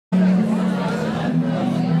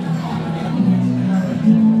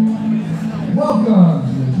welcome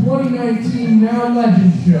to the 2019 Noun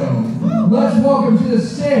Legend Show. Let's welcome to the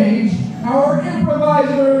stage our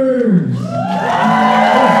improvisers.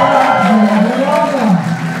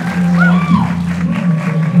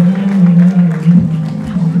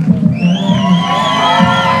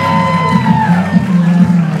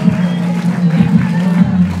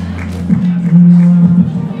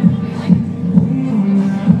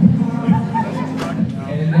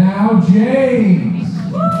 And now James.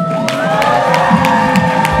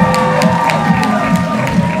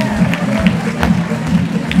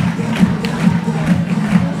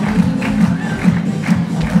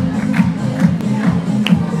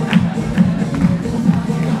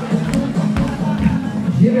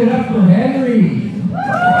 Give it up for Henry.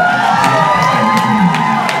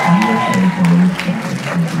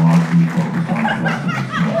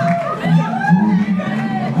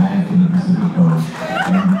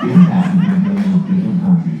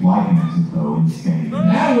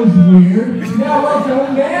 That was weird. Now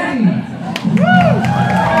welcome Mandy.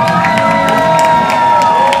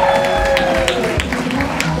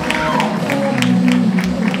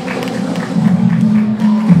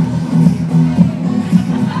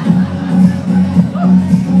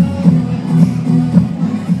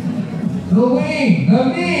 The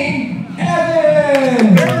mean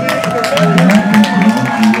Evan!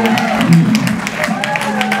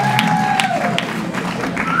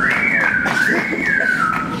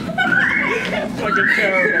 Fucking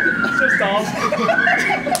terrible. It's just awesome.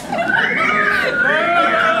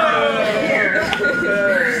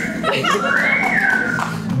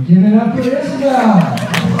 Give it up for Isabel!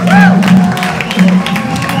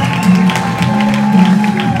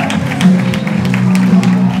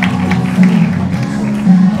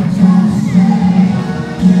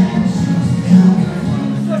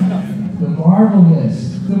 Marvelous,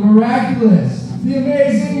 the miraculous, the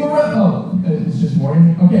amazing it's just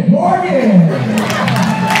Morgan? Okay, Morgan!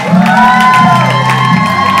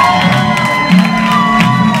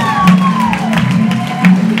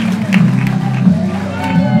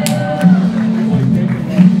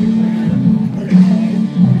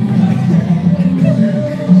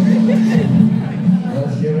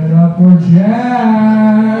 Let's give it up for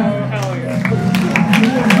Jack!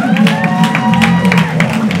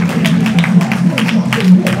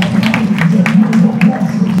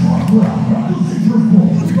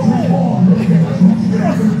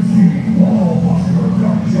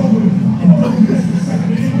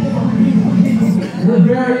 Your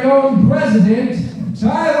very own president,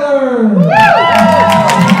 Tyler!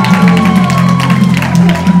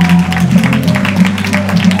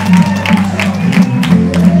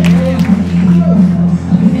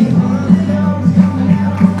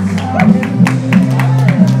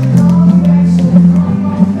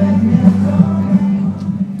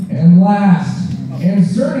 And last, and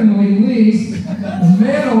certainly least, the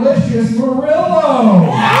manalicious Murillo!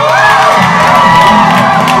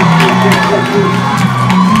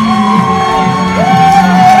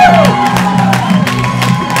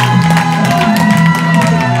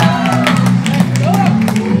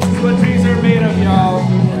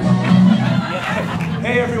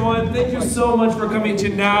 Thank you so much for coming to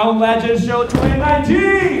Noun Legend Show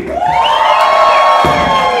 2019!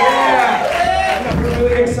 Yeah! We're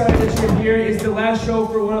really excited that you're here. It's the last show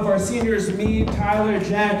for one of our seniors, me, Tyler,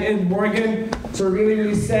 Jack, and Morgan. So we're really,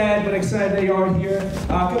 really sad but excited that you are here. A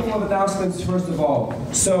couple of announcements first of all.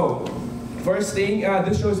 So, first thing,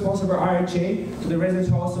 this show is sponsored by RHA, the Residence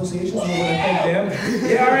Hall Association, so we want to thank them.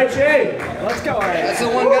 Yeah, RHA! Let's go, RHA. That's the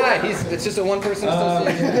one guy. It's just a one-person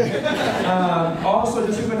association. Also,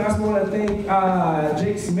 just a announcement, I want to thank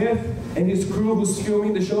Jake Smith and his crew who's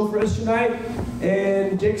filming the show for us tonight.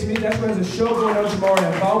 And Jake Smith actually has a show going on tomorrow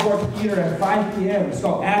at Valborg Theater at 5 p.m. It's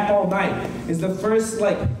called Act All Night. It's the first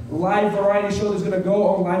live variety show that's going to go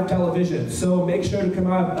on live television. So make sure to come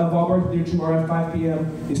out of Valborg Theater tomorrow at 5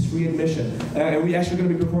 p.m. It's free admission. And we're actually going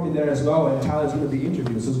to be performing there as well, and Tyler's going to be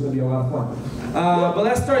interviewed, so it's going to be a lot of fun. But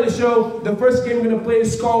let's start the show. The first game we're going to play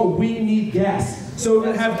is called We Need Gas. So we're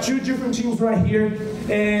going to have two different teams right here,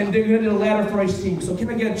 and they're going to need a letter for each team. So can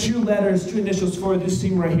I get two letters, two initials for this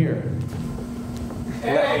team right here?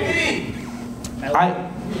 LB.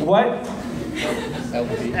 What?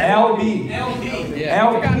 LB. LB. Yeah.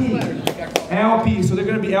 LP. So they're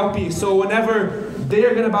going to be LP. So whenever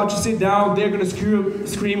they're going to about to sit down, they're going to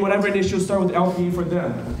scream whatever initials start with LP for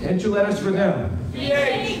them. And two letters for them.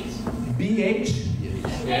 BH. BH?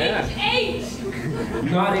 Yeah. H.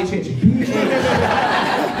 Not HH.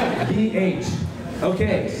 BH.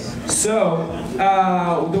 Okay, so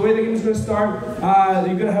the way the game is going to start,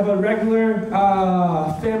 you're going to have a regular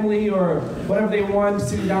family or whatever they want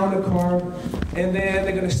sitting down in the car. and then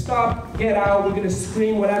they're gonna stop, get out, we're gonna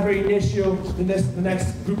scream whatever initial the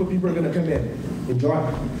next group of people are gonna come in. Enjoy.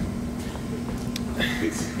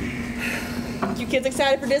 You kids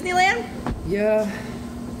excited for Disneyland? Yeah.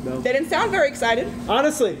 No. They didn't sound very excited.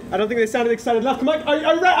 Honestly, I don't think they sounded excited enough. Come on,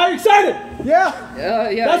 are you excited? Yeah?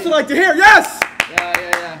 Yeah. That's what I like to hear, yes!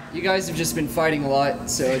 Yeah. You guys have just been fighting a lot,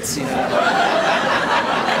 so it's, Way to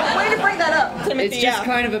bring that up, Timothy. It's just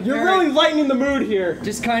kind of apparent. You're really lightening the mood here.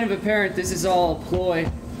 Just kind of apparent this is all a ploy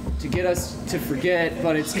to get us to forget,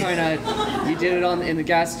 but it's kind of, you did it in the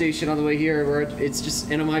gas station on the way here, where it's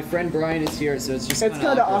just, and my friend Brian is here, so it's just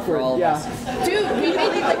kind of awkward for all of us. Dude, we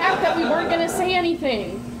made the act that we weren't gonna say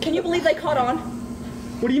anything. Can you believe they caught on?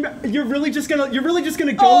 What do you mean? You're really just gonna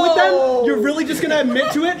go with them? You're really just gonna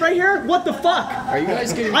admit to it right here? What the fuck? Are you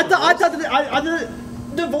guys getting I thought that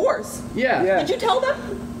divorce? Yeah. Did you tell them?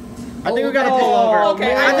 I think we gotta pull over.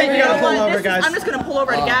 Okay, I think we gotta pull over, guys. I'm just gonna pull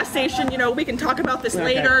over at a gas station. We can talk about this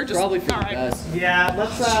later. Just probably for the best. Yeah,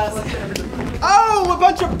 let's Oh, a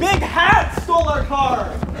bunch of big hats stole our car.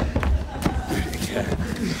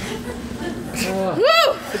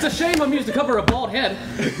 Woo! It's a shame I'm used to cover a bald head.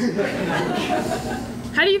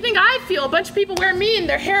 How do you think I feel? A bunch of people wear me and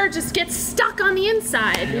their hair just gets stuck on the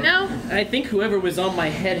inside, you know? I think whoever was on my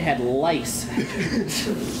head had lice.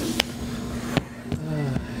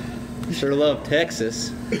 Sure love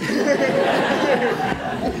Texas.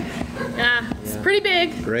 Yeah, it's pretty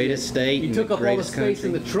big. Greatest state. You took up all the space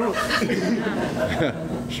in the trunk.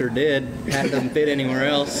 Sure did. Hat doesn't fit anywhere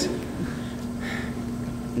else.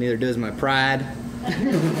 Neither does my pride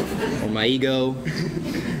or my ego.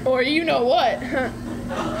 Or you know what.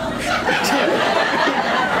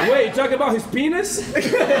 Wait, you talking about his penis?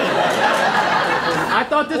 I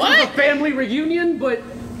thought this was a family reunion, but...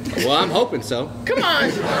 Well, I'm hoping so. Come on.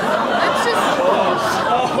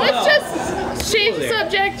 Let's just change the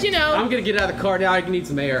subject, I'm gonna get out of the car now. I need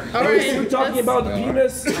some air. All right. We're talking about the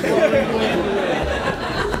penis.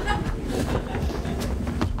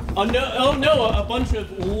 Oh no, a bunch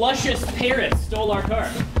of luscious parrots stole our car.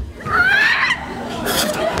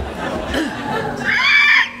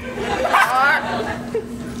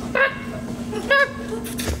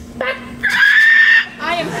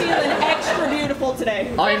 I am feeling extra beautiful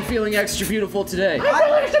today. I am feeling extra beautiful today. I'm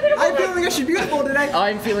feeling extra beautiful today.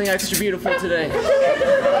 I'm feeling extra beautiful today.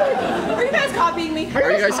 Are you guys copying me?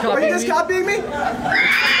 Are you guys copying me?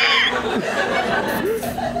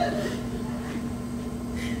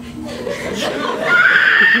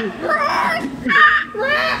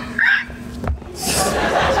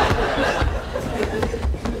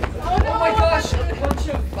 Oh my gosh, a bunch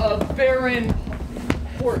of barren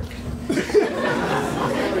pork.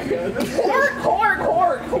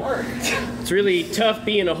 Hork. It's really tough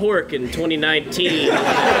being a hork in 2019. Sure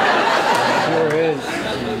is.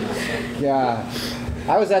 Yeah.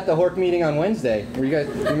 I was at the Hork meeting on Wednesday. You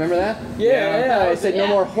remember that? Yeah. I said no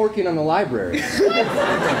more horking on the library.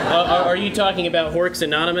 Are you talking about Horks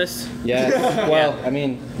Anonymous? Yes. Well, I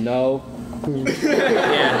mean, no.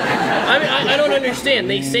 Yeah. I don't understand.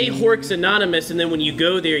 They say Horks Anonymous, and then when you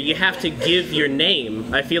go there, you have to give your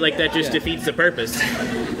name. I feel like that just defeats the purpose.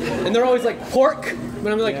 And they're always like, pork?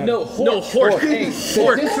 But I'm like, no, hork. No, hork. Hey,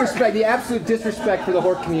 the disrespect, the absolute disrespect for the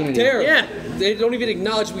Hork community. Terrible. Yeah. They don't even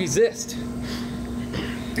acknowledge we exist.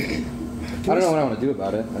 I don't know what I want to do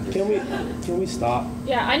about it. Can we stop?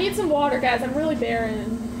 Yeah, I need some water, guys. I'm really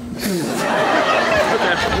barren. Okay.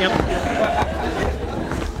 Yep.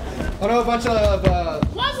 I know a bunch of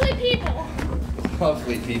Lovely people.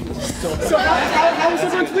 lovely people. So how was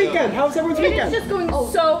everyone's weekend? How was everyone's It's weekend? just going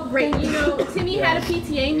so great. Timmy had a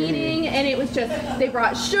PTA meeting, and it was just, they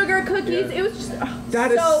brought sugar cookies. It was just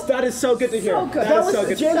That is so good to hear. so good. That is so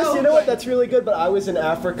good. Janice, So you know what? good. That's really good, but I was in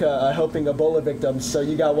Africa helping Ebola victims, so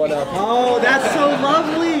you got one up. Oh, that's so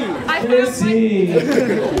lovely. I Chrissy. All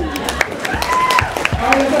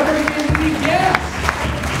right, let's bring in the guests.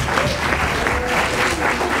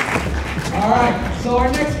 All right, so our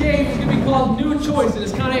next game is going to be called New Choice, and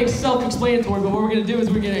it's kind of self-explanatory, but what we're going to do is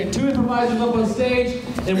we're going to get 2 improvisers up on stage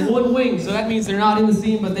and 1 wing, so that means they're not in the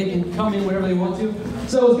scene, but they can come in whenever they want to.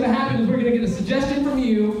 So what's going to happen is we're going to get a suggestion from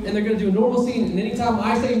you, and they're going to do a normal scene, and anytime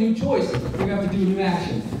I say new choice, they're going to have to do a new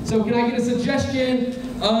action. So can I get a suggestion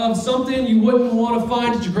of something you wouldn't want to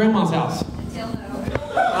find at your grandma's house?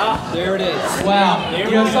 There it is. Wow.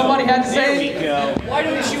 Somebody had to say it? Why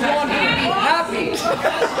don't you want me to be happy?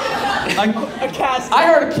 A casket. I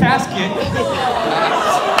heard a casket.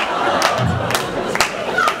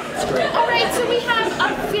 All right, so we have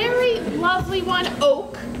a very lovely one,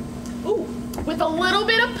 oak. Ooh, with a little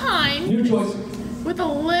bit of pine. New choice. with a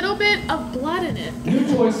little bit of blood in it. New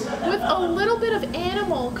choice. With a little bit of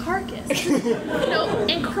animal carcass.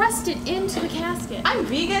 Encrusted into the casket. I'm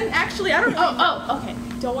vegan, actually. I don't know. Oh, okay.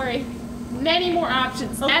 Don't worry. Many more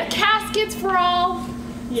options. Okay. At Caskets for All,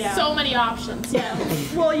 Yeah. so many options. Yeah.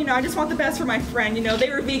 Well, I just want the best for my friend. They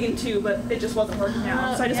were vegan too, but it just wasn't working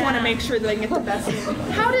out. So I just want to make sure that I can get the best.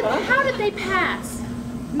 How did they pass?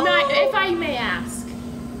 If I may ask.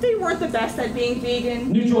 They weren't the best at being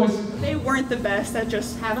vegan. New choice. They weren't the best at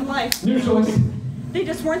just having life. New choice. They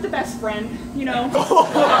just weren't the best friend, Yeah,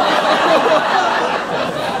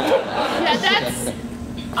 that's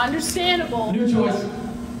understandable. New choice.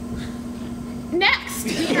 Next,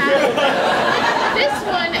 we have this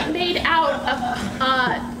one made out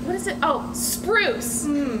of, what is it? Oh, spruce.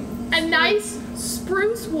 A nice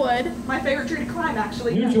spruce wood. My favorite tree to climb,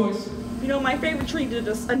 actually. New choice. My favorite tree to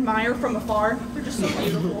just admire from afar. They're just so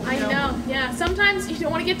beautiful. I know, yeah. Sometimes you don't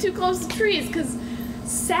want to get too close to trees because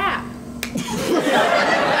sap.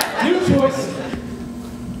 New choice.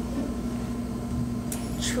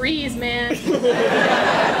 Trees, man.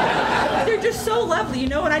 They're just so lovely,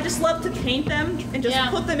 and I just love to paint them and just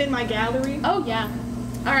put them in my gallery. Oh, yeah.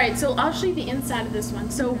 All right, so I'll show you the inside of this one.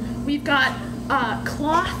 So we've got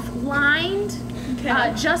cloth lined,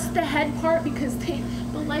 just the head part because the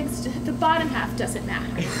legs, the bottom half doesn't matter.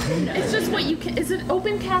 It's just what you can. Is it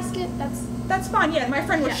open casket? That's fine. Yeah, my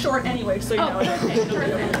friend was short anyway, so Okay,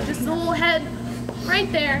 perfect. Just the little head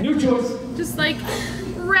right there. New choice. Just like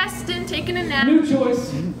resting, taking a nap. New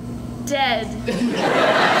choice. Dead.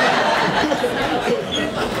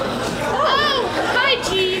 Oh, hi,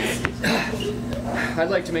 Jeeves. I'd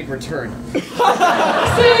like to make a return.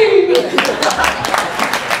 Scene!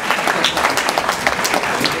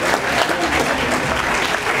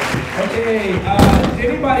 Okay, did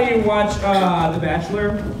anybody watch The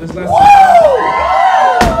Bachelor this last season?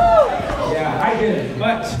 Yeah, I did.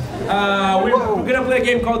 But we're gonna play a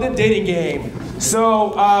game called the dating game.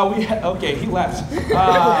 So okay, he left.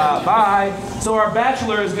 Bye. So our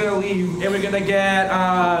bachelor is gonna leave, and we're gonna get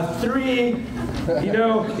 3. Oh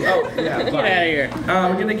yeah. Get out of here.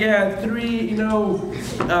 We're gonna get 3,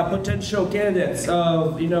 potential candidates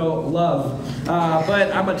of, love.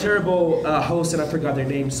 But I'm a terrible host and I forgot their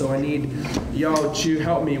names, so I need y'all to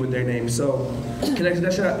help me with their names. So, can I get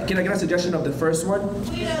a suggestion of the first one?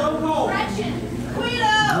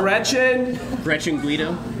 Gretchen. Gretchen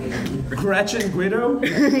Guido. Gretchen Guido.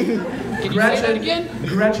 Can you say that again?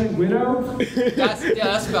 Gretchen Guido.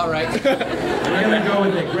 That's about right. We're gonna go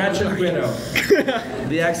with it. Gretchen Guido.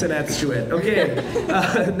 The accent adds to it. Okay.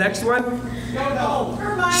 Next one.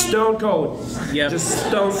 Stone Cold. Yep. Just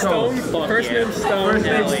Stone Cold. First name Stone. First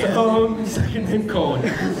name Hell yeah. Stone. Second name Cold.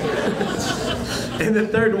 And the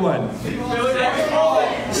third one.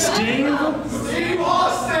 Steve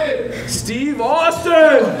Austin. Steve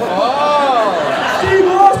Austin. Oh. Steve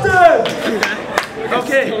Austin.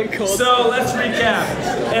 Okay, so let's recap.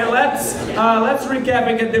 And let's recap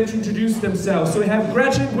and get them to introduce themselves. So we have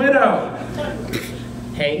Gretchen Guido.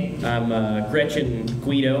 Hey, I'm Gretchen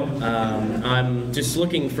Guido. I'm just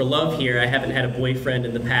looking for love here. I haven't had a boyfriend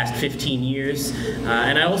in the past 15 years.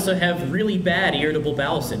 And I also have really bad irritable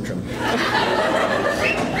bowel syndrome.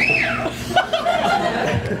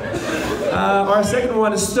 Our second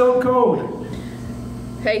one is Stone Cold.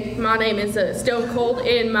 Hey, my name is Stone Cold,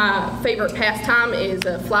 and my favorite pastime is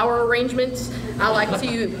flower arrangements. I like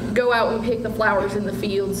to go out and pick the flowers in the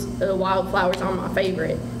fields. Wildflowers are my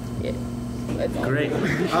favorite. Yeah, that's all. Great.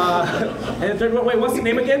 And the third one, wait, what's the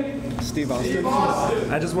name again? Steve Austin.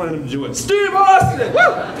 I just wanted him to do it. Steve Austin!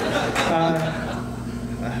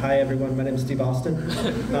 Hi everyone, my name is Steve Austin.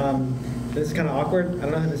 This is kind of awkward. I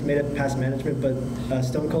don't know how this made it past management, but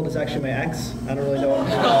Stone Cold is actually my ex. I don't really know what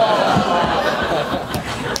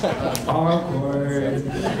Awkward.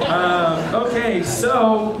 Okay,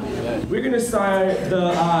 so we're gonna start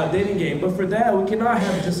the dating game, but for that we cannot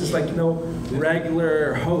have just this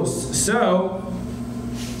regular hosts. So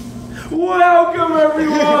welcome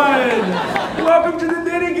everyone! Welcome to the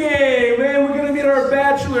dating game, and we're gonna meet our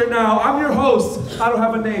bachelor now. I'm your host. I don't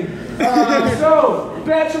have a name. So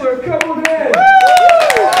bachelor, come on in.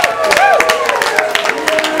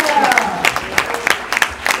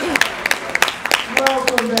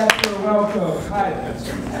 Welcome, bachelor. Welcome. Hi.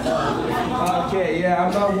 Okay, yeah,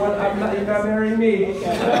 you're not marrying me.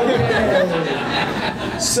 Okay.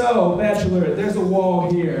 So, bachelor, there's a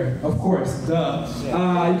wall here, of course, duh.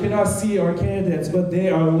 You cannot see our candidates, but they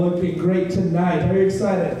are looking great tonight. Are you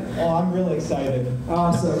excited? Oh, I'm really excited.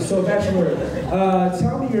 Awesome. So, bachelor,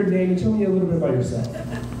 tell me your name and tell me a little bit about yourself.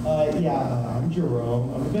 I'm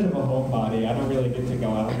Jerome. I'm a bit of a homebody. I don't really get to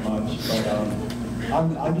go out much, but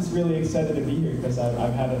I'm just really excited to be here because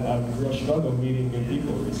I've had a real struggle meeting new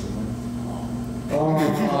people recently.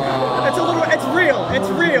 It's real. It's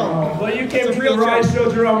real. But you came to the right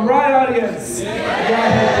show, Jerome. Right audience.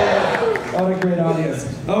 What a great audience.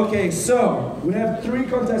 Okay, so we have 3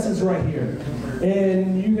 contestants right here.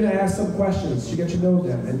 And you're going to ask some questions to get to know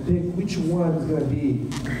them and pick which one is going to be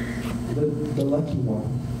the lucky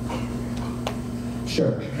one.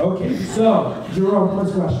 Sure. Okay, so Jerome,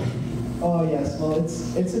 first question. Oh yes, well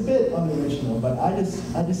it's a bit unoriginal, but I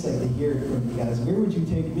just like to hear it from you guys. Where would you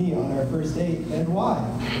take me on our first date and why?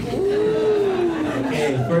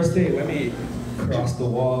 Okay, first date. Let me cross the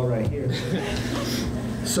wall right here.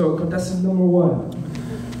 So contestant number 1,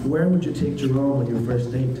 where would you take Jerome on your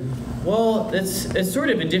first date? Well, it's sort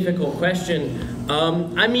of a difficult question.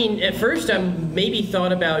 I mean, at first I maybe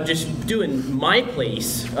thought about just doing my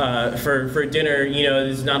place for dinner. You know,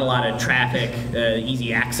 there's not a lot of traffic,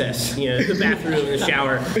 easy access. You know, the bathroom, the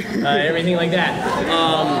shower, everything like that.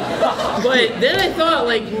 But then I thought,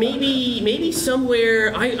 like, maybe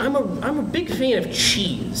somewhere. I'm a big fan of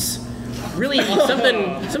cheese. Really,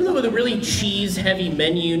 something with a really cheese-heavy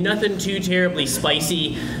menu, nothing too terribly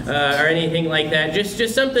spicy or anything like that. Just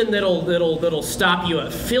something that'll stop you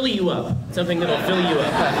up, fill you up. Something that'll fill you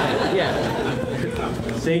up. Yeah.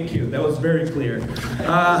 Thank you. That was very clear.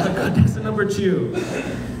 Contestant number 2.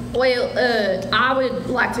 Well, I would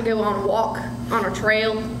like to go on a walk on a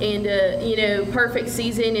trail, and you know, perfect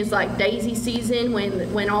season is like daisy season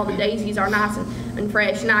when all the daisies are nice and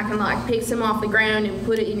fresh, and I can like pick some off the ground and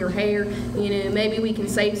put it in your hair. You know, maybe we can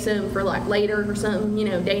save some for like later or something. You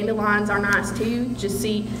know, dandelions are nice too. Just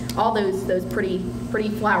see all those pretty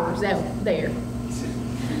flowers out there.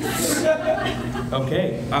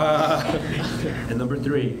 Okay. And number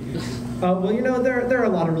 3. Well, you know, there are a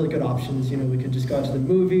lot of really good options. You know, we could just go out to the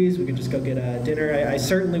movies, we could just go get dinner. I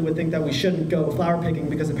certainly would think that we shouldn't go flower picking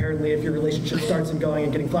because apparently if your relationship starts and going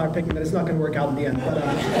and getting flower picking, then it's not going to work out in the end. But, Okay!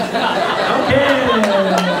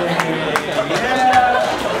 Yeah!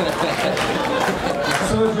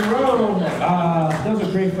 So, Jerome, that was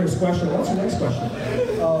a great first question. What's the next question?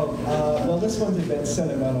 Well, this one's a bit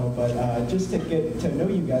sentimental, but just to get to know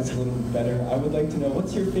you guys a little bit better, I would like to know,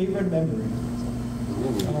 what's your favorite memory?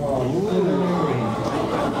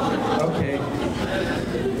 Okay.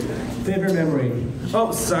 Favorite memory.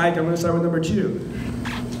 Oh, psych. I'm going to start with number 2.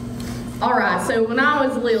 All right, so when I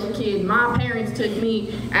was a little kid, my parents took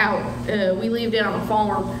me out. We lived out on a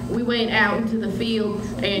farm. We went out into the field,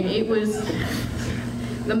 and it was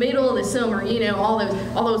the middle of the summer. You know, all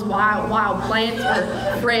those wild plants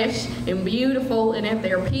were fresh and beautiful, and at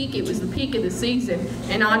their peak, it was the peak of the season.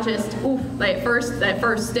 And I just, that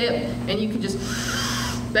first step, and you could just,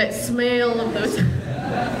 that smell of those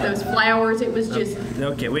flowers, it was just.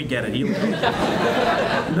 Okay, we get it.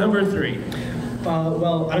 Number 3.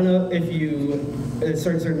 Well, I don't know if you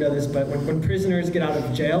sort of know this, but when prisoners get out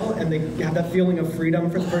of jail and they have that feeling of freedom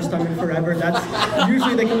for the first time in forever, that's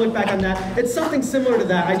usually they can look back on that. It's something similar to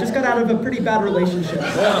that. I just got out of a pretty bad relationship.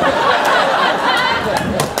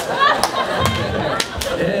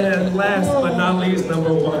 And last but not least,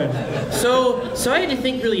 number 1. So I had to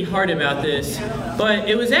think really hard about this, but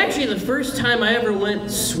it was actually the first time I ever went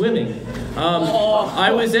swimming.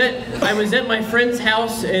 I was at my friend's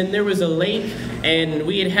house, and there was a lake, and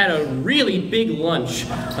we had a really big lunch.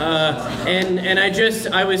 And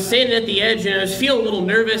I was standing at the edge, and I was feeling a little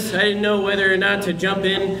nervous. I didn't know whether or not to jump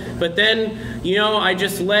in, but then, you know, I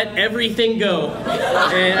just let everything go,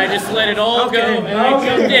 and I just let it all go, and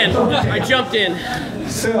I jumped in.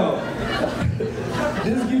 So,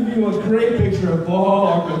 this gives you a great picture of all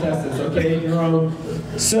our contestants, okay, Jerome?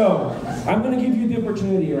 So, I'm going to give you the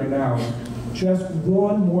opportunity right now to ask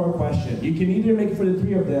one more question. You can either make it for the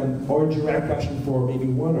 3 of them or a direct question for maybe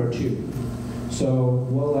 1 or 2. So,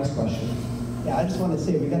 one last question. Yeah, I just want to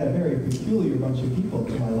say we got a very peculiar bunch of people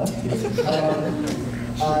to my left here.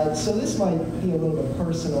 So this might be a little bit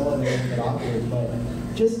personal and a little bit awkward, but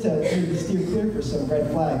just to maybe steer clear for some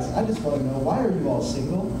red flags, I just want to know, why are you all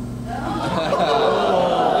single?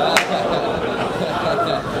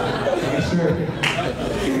 Sure.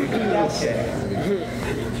 Okay.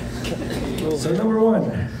 So number 1,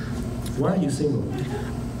 why are you single?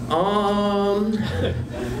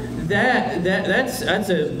 That's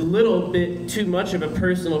a little bit too much of a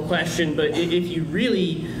personal question, but if you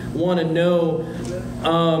really want to know,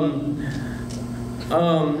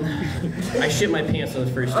 I shit my pants on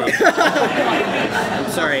the first date. I'm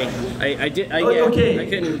sorry. I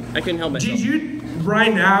couldn't help myself. Did you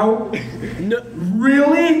right now? No.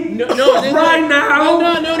 Really? No. Right now?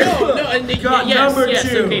 No. Got yes, number yes,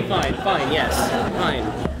 2. Okay, fine, yes, fine.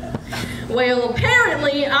 Well,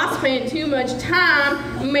 apparently I spent too much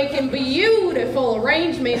time making beautiful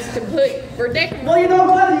arrangements to put ridiculous... Well, you know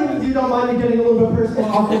what? You don't mind me getting a little bit personal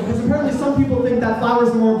and awkward, because apparently some people think that flowers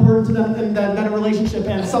are more important to them than a relationship,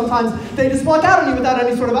 and sometimes they just walk out on you without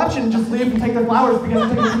any sort of option and just leave and take their flowers because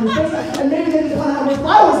they take them to space. And maybe they just want to have more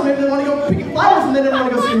flowers, maybe they want to go picking flowers, and they don't want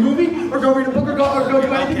to go see a movie, or go read a book, or go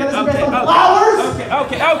do anything that isn't based on flowers.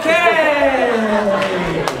 Okay.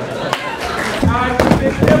 Time to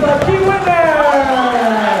pick the lucky winner!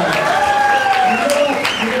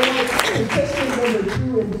 Contestant number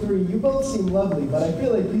 2 and 3, you both seem lovely, but I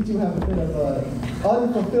feel like you two have a bit of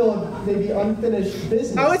unfulfilled, maybe unfinished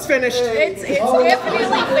business. Oh, it's finished. It's definitely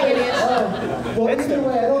finished. Well, either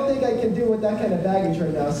way, I don't think I can deal with that kind of baggage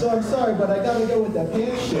right now, so I'm sorry, but I gotta go with that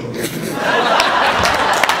pants shit.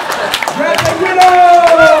 Grab the widow!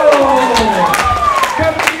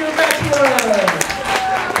 Come to your bachelor!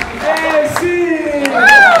 And see!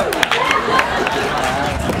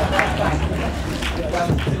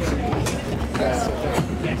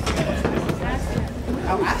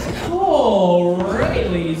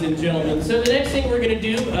 Alright, ladies and gentlemen. So the next thing we're going to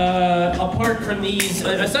do, apart from these,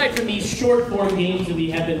 aside from these short form games that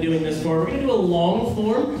we have been doing this for, we're going to do a long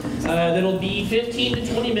form that'll be 15 to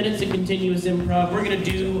 20 minutes of continuous improv. We're going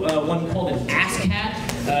to do one called an Ask Hat.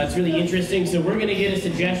 It's really interesting. So we're going to get a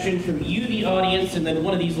suggestion from you, the audience, and then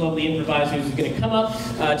one of these lovely improvisers is going to come up,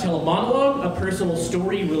 tell a monologue, a personal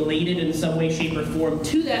story related in some way, shape, or form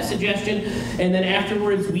to that suggestion, and then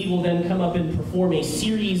afterwards we will then come up and perform a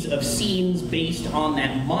series of scenes based on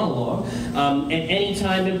that monologue. At any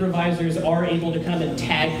time, improvisers are able to come and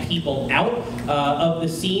tag people out of the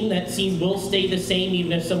scene. That scene will stay the same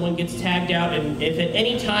even if someone gets tagged out, and if at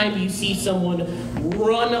any time you see someone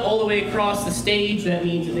run all the way across the stage, that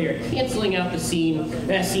means that they are canceling out the scene.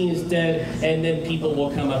 That scene is dead, and then people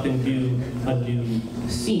will come up and do a new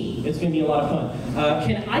scene. It's going to be a lot of fun.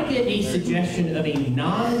 Can I get a suggestion of a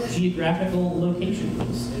non-geographical location,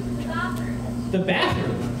 please? The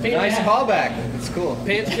bathroom. Fantastic. Nice callback. It's cool.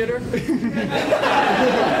 Pants shitter?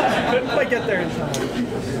 Couldn't quite get there in time.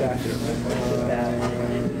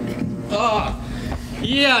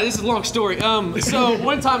 Yeah, this is a long story. So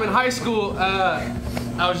one time in high school,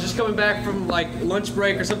 I was just coming back from like lunch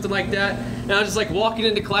break or something like that, and I was just like walking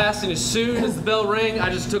into class, and as soon as the bell rang, I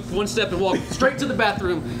just took one step and walked straight to the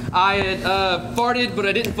bathroom. I had farted, but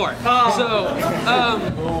I didn't fart. So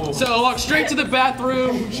I walked straight to the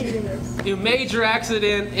bathroom. Major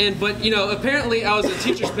accident, but you know, apparently I was a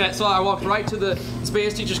teacher's pet, so I walked right to the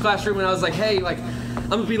Spanish teacher's classroom, and I was like, hey, like, I'm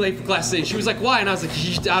gonna be late for class today. She was like, why? And I was like,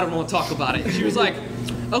 I don't want to talk about it. She was like,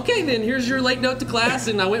 okay, then here's your late note to class.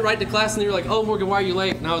 And I went right to class, and they were like, oh, Morgan, why are you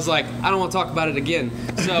late? And I was like, I don't want to talk about it again.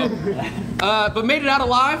 So, but made it out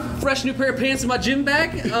alive. Fresh new pair of pants in my gym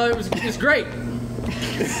bag. It was great.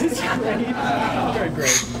 Very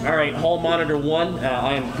great. All right, hall monitor 1.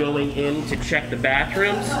 I am going in to check the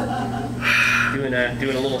bathrooms. Doing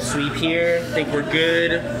a little sweep here. Think we're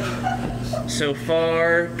good so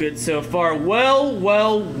far. Good so far. Well.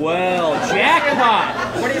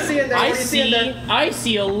 Jackpot. What are you seeing there? I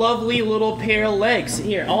see a lovely little pair of legs.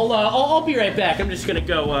 Here, I'll be right back. I'm just gonna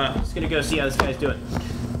go see how this guy's doing.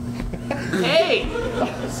 Hey,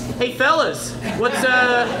 fellas.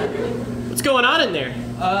 What's going on in there?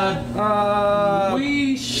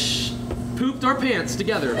 We pooped our pants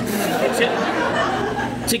together.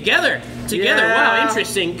 Together. Yeah. Wow,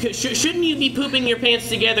 interesting. Shouldn't you be pooping your pants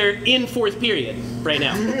together in 4th period right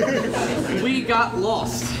now? We got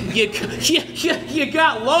lost. You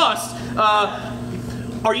got lost.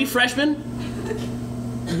 Are you freshmen?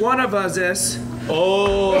 One of us is.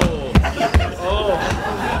 Oh.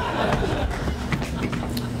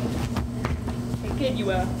 Hey kid, you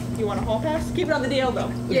want a hall pass? Keep it on the DL though.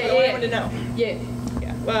 Yeah, I want to know. Yeah.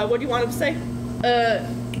 What do you want him to say?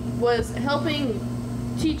 Was helping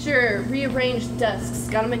teacher rearrange desks.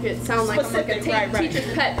 Gotta make it sound like I'm like a teacher's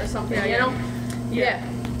pet or something, you know? Yeah.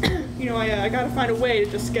 You know, I gotta find a way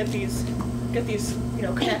to just get these,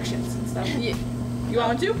 connections and stuff. Yeah. You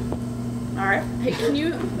want to? All right. Hey, can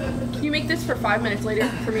you make this for 5 minutes later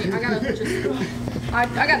for me? I got a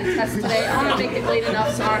test today. I want to make it late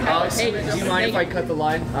enough so I don't have to take it. Do you mind if I cut the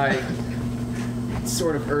line? It's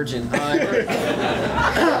sort of urgent. I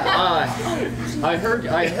heard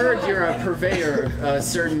you're a purveyor of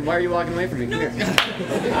certain. Why are you walking away from me? Come here.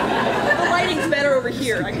 The lighting's better over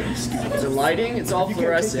here. The lighting? It's all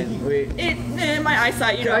fluorescent. Wait. My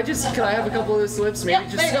eyesight, you know. Can I have a couple of those slips? Maybe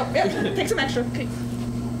just. There you go. Yep. Take some extra. Okay.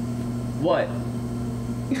 What?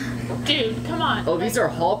 Dude, come on. Oh, these are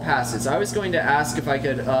hall passes. I was going to ask if I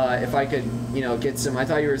could, get some. I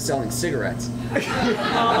thought you were selling cigarettes. Oh,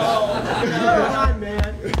 come on,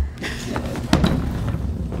 man.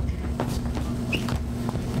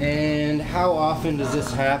 And how often does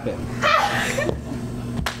this happen?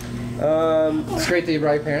 It's great that you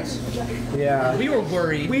brought your parents. Yeah. We were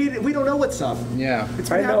worried. We don't know what's up. Yeah. It's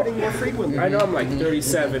been happening more frequently. I know I'm like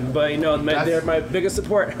 37, but you know, they're my biggest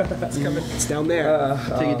support. That's coming. It's down there.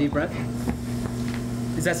 Take a deep breath.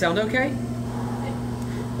 Does that sound okay?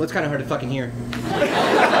 Well, it's kind of hard to fucking hear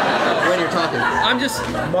when you're talking. I'm just...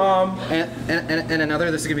 Mom. And another,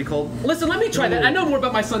 this is gonna be cold. Listen, let me try that. I know more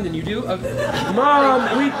about my son than you do.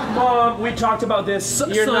 Mom, we talked about this.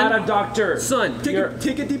 You're son, not a doctor. Son,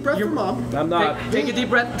 Take a deep breath for Mom. I'm not. take a deep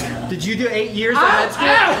breath. Did you do 8 years of med school?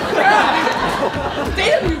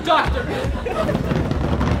 Damn you, doctor!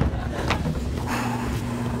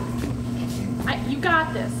 You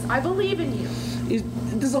got this. I believe in you. He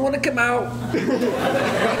doesn't want to come out.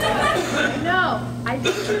 No, I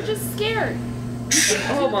think you're just scared.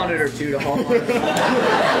 Hall monitor too, to hall monitor.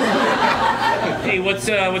 Hey, what's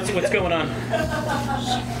going on?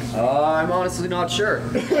 I'm honestly not sure.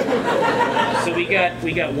 So we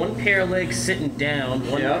got one pair of legs sitting down,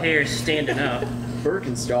 one pair standing up.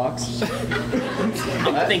 Birkenstocks.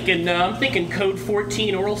 I'm thinking code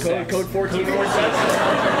 14 oral sex. Code 14 oral sex.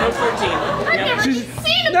 Code 14. I've never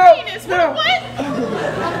seen a penis. No. What?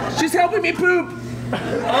 She's helping me poop.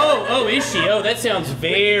 Oh, is she? Oh, that sounds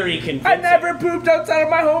very convincing. I never pooped outside of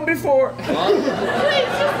my home before. Please,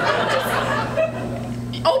 just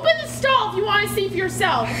open the stall if you want to see for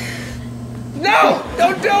yourself. No,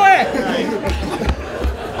 don't do it.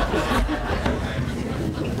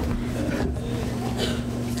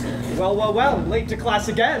 Well, late to class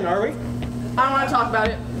again, are we? I don't want to talk about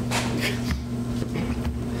it.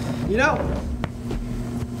 You know,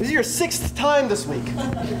 this is your 6th time this week.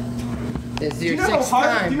 It's Do your you know 6th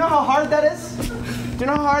time. Do you know how hard that is? Do you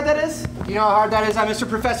know how hard that is? Do you know how hard that is? I'm Mr.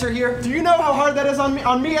 Professor here. Do you know how hard that is on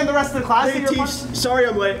me and the rest of the class? Hey, Teach, sorry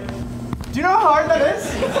I'm late. Do you know how hard that is?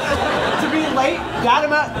 To be late that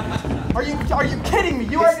amount? Are you kidding me?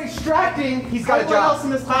 You are distracting everyone else in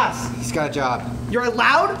this class. He's got a job. You're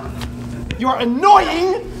loud. You are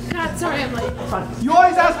annoying. God, sorry I'm late. You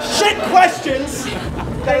always ask shit questions.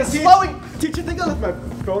 That is slowing. Teacher, think I left my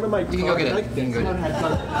phone in my car. You can go get it. You can go get it.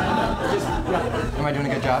 Am I doing a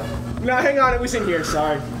good job? No, hang on. It was in here.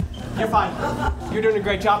 Sorry. You're fine. You're doing a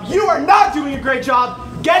great job. You are not doing a great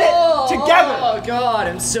job. Get it together. Oh God,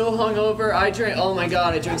 I'm so hungover. I drank. Oh my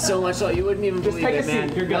God, I drank so much. You wouldn't even believe take it, a man.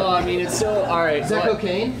 seat. You're good. No, I mean it's so. All right. Is that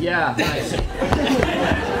cocaine? Yeah. Nice.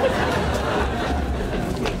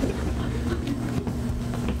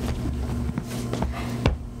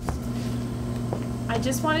 I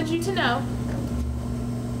just wanted you to know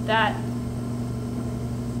that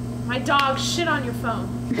my dog shit on your phone.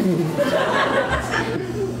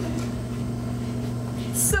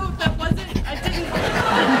 So that wasn't. I didn't.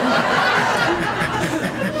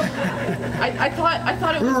 I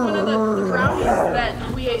thought it was one of the brownies that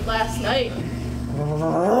we ate last night.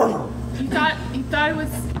 You thought it was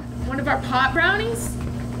one of our pot brownies?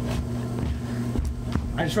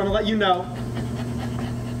 I just want to let you know.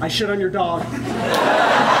 I shit on your dog.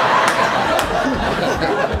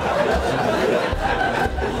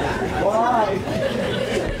 Why?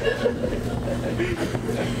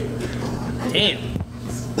 Damn.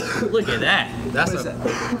 Look at that. That's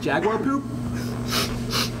that? Jaguar poop?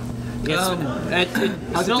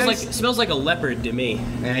 It smells like a leopard to me.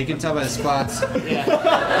 Yeah, you can tell by the spots. Yeah.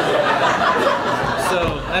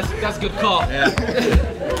 So that's a good call. Yeah.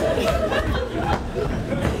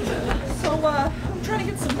 So, I'm trying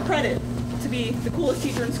to get some credit to be the coolest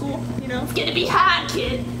teacher in school, you know? It's gonna be hard,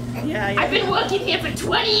 kid. Yeah. I've been working here for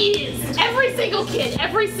 20 years. Every single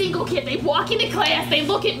kid, they walk into class, they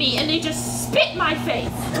look at me, and they just spit in my face.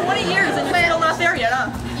 20 years and you're still not there yet,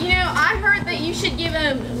 huh? You know, I heard that you should give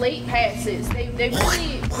them late passes. They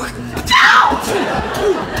really... How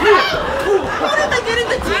did they get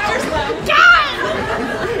into teacher's lounge? God!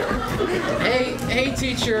 Hey,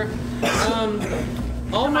 teacher.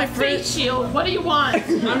 All my friends. Face shield. What do you want?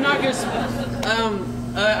 I'm not gonna.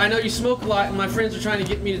 I know you smoke a lot, and my friends are trying to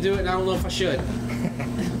get me to do it, and I don't know if I should.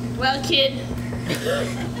 Well, kid.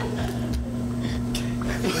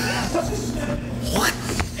 What?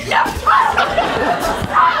 No!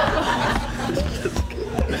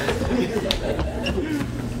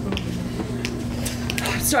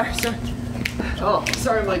 Sorry. Oh,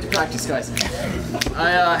 sorry I'm late to practice, guys.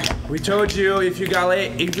 We told you if you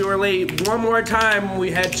were late one more time, we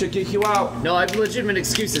had to kick you out. No, I have a legitimate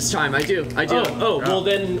excuse this time. I do.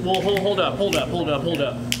 Well, hold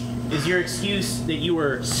up. Is your excuse that you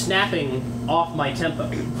were snapping off my tempo?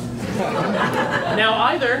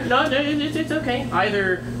 Now, it's okay.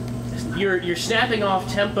 Either you're snapping off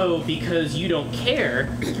tempo because you don't care,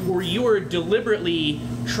 or you're deliberately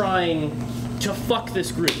trying to fuck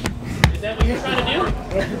this group. Is that what you're trying to do?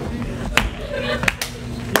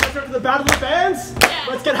 You guys ready for the battle of the bands? Yeah.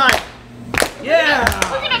 Let's get hype. Yeah.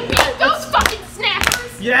 We're gonna beat those fucking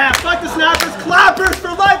snappers. Yeah, fuck the snappers. Clappers for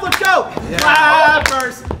life. Let's go. Yeah.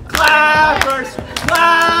 Clappers. Clappers.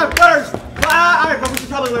 Clappers. All right, but we should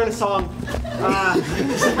probably learn a song.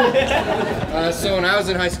 So when I was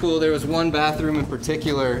in high school, there was one bathroom in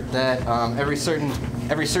particular that every certain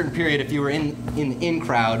period, if you were in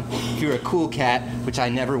crowd, if you were a cool cat, which I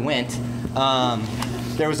never went,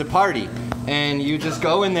 there was a party, and you just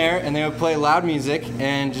go in there, and they would play loud music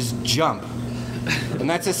and just jump, and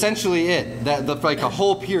that's essentially it. Like a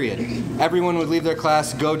whole period. Everyone would leave their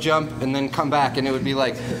class, go jump, and then come back, and it would be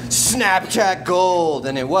like Snapchat gold,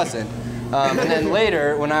 and it wasn't. And then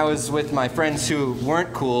later, when I was with my friends who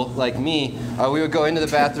weren't cool, like me, we would go into the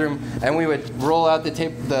bathroom and we would roll out the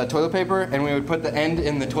toilet paper and we would put the end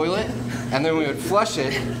in the toilet and then we would flush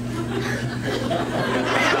it.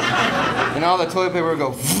 And all the toilet paper would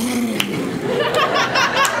go.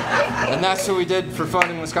 And that's what we did for fun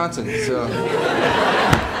in Wisconsin. So.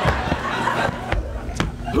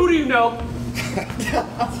 Who do you know?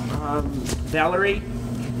 Valerie.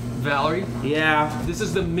 Valerie? Yeah. This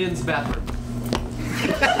is the men's bathroom.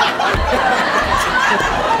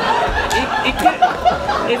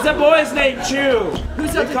 It's a boy's name too.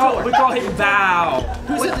 Who's at the door? We call him Val.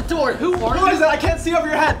 Who's at the door? Who is it? I can't see over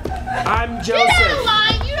your head. I'm Joseph. Get out of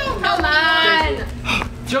line. You don't know mine.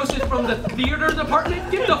 Joseph from the theater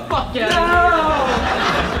department? Get the fuck out of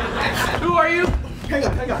here. Who are you?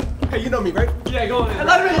 Hang on. Hey, you know me, right? Yeah, go on in.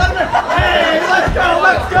 Let him in. Hey, let's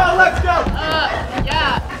go.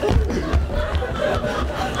 Yeah.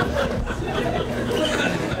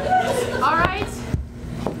 All right.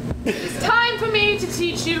 It's time for me to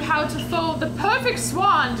teach you how to fold the perfect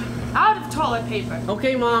swan out of toilet paper.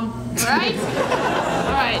 Okay, Mom. All right?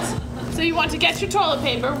 All right. So you want to get your toilet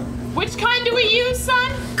paper. Which kind do we use,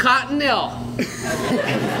 son? Cottonelle.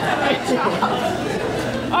 Good job.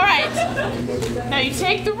 All right. Now you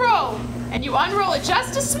take the roll and you unroll it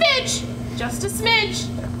just a smidge. Just a smidge.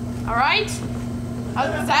 All right?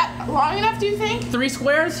 Is that long enough, do you think? 3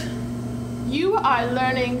 squares? You are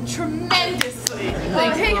learning tremendously.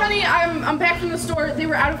 Hey, honey, I'm back from the store. They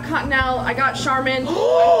were out of Cottonelle. I got Charmin.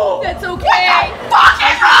 That's okay. What the fuck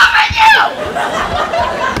is wrong with you?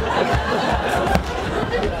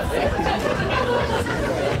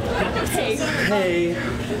 Hey.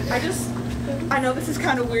 I know this is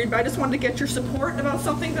kind of weird, but I just wanted to get your support about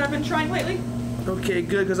something that I've been trying lately. Okay,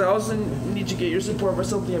 good, because I also need to get your support for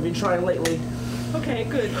something I've been trying lately. Okay,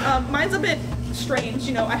 good. Mine's a bit strange.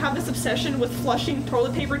 You know, I have this obsession with flushing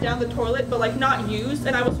toilet paper down the toilet, but like not used,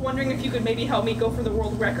 and I was wondering if you could maybe help me go for the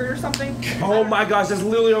world record or something. Oh my gosh, that's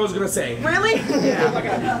literally what I was gonna say. Really? Yeah. Oh my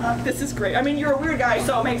god. This is great. I mean, you're a weird guy,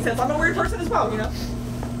 so it makes sense. I'm a weird person as well, you know?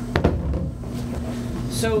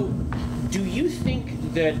 So, do you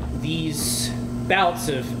think that these bouts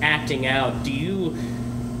of acting out,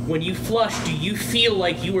 when you flush, do you feel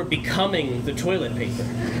like you are becoming the toilet paper?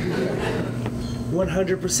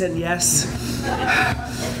 100% yes. I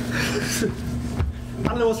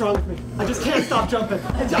don't know what's wrong with me. I just can't stop jumping.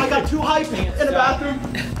 I got too hyped in the bathroom.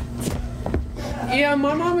 Yeah,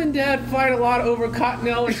 my mom and dad fight a lot over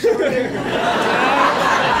Cottonelle and Charmin.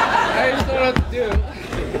 I just don't know what to do.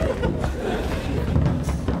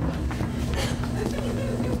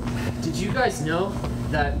 Did you guys know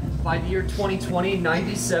that by the year 2020,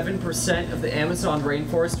 97% of the Amazon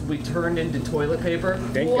rainforest will be turned into toilet paper?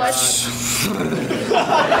 Thank What?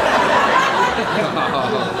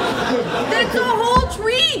 That's a whole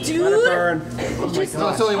tree, dude. Let it burn. It's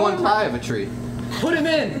only one pie of a tree. Put him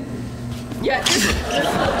in! Yeah, just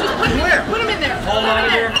put him in there. Hold on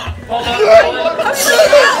here. Hold on.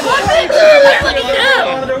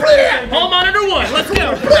 Hall monitor 1, let's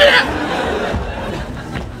go.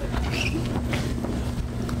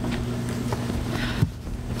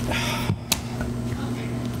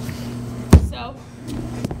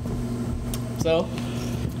 So?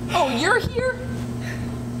 Oh, you're here?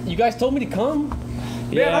 You guys told me to come.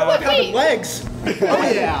 Man, I like having legs.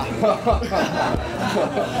 Oh yeah.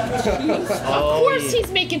 Of course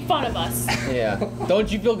he's making fun of us. Yeah.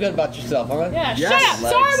 Don't you feel good about yourself, huh? Yeah, shut up.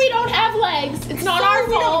 Sorry we don't have legs. It's not our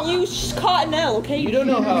fault. We don't use Cottonelle, okay? You don't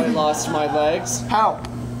know how I lost my legs. How?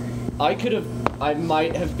 I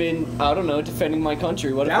might have been, I don't know, defending my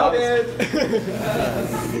country. What if Doubt I it.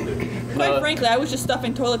 Quite frankly, I was just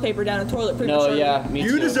stuffing toilet paper down a toilet paper. No, yeah, me too.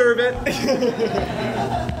 You deserve it.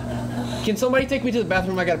 Can somebody take me to the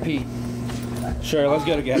bathroom? I gotta pee. Sure, let's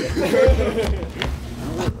go together.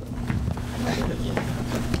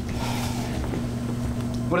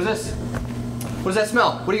 What is this? What does that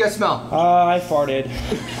smell? What do you guys smell? I farted.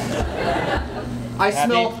 I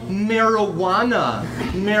smell marijuana.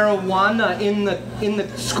 Marijuana in the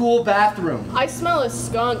school bathroom. I smell a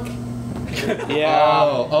skunk.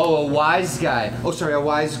 Yeah. Oh, a wise guy. Oh, sorry, a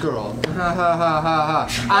wise girl. Ha ha ha ha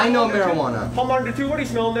ha. I know marijuana. Homelander 2, what are you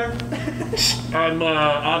smelling there?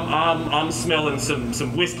 I'm smelling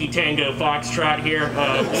some whiskey tango foxtrot here.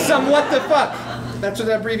 Some what the fuck? That's what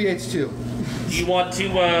that abbreviates to. Do you want to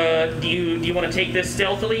do you want to take this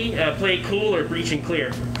stealthily, play it cool, or breach and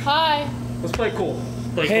clear? Hi. Let's play cool.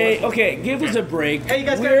 Hey, okay, give us a break. Hey, you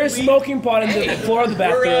guys We're smoking pot in the floor of the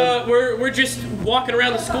bathroom. We're just walking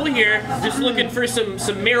around the school here, just looking for some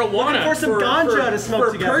marijuana. For some ganja to smoke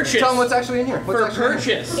for together. purchase. Tell them what's actually in here. For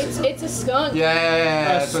purchase. It's a skunk. Yeah.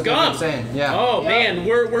 A That's what skunk. I'm saying. Yeah. Oh man,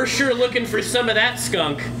 we're sure looking for some of that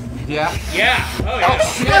skunk. Yeah. Yeah. Oh yeah. Oh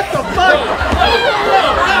shit! What the fuck?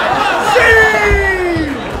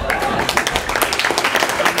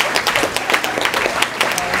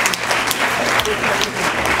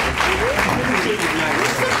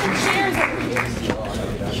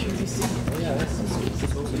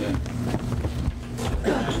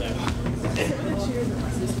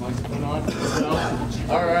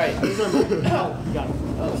 All right.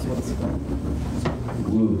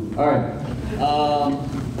 All right.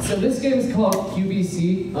 So this game is called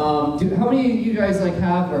QVC. How many of you guys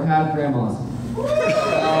have or had grandmas?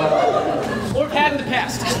 Or had in the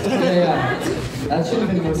past. Yeah. That should have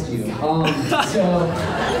been most of you. So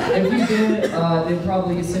if you did, they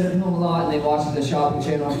probably sit at home a lot and they watch the shopping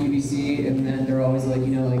channel on QVC, and then they're always like,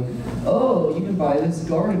 oh, you can buy this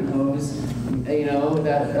garden hose,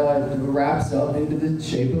 that wraps up into the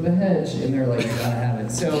shape of a hedge, and they're like, you gotta have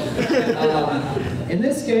it. So in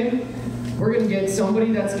this game, we're gonna get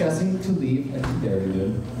somebody that's guessing to leave. I think very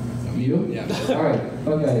good. You? Yeah. All right.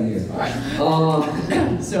 Fuck out of here. All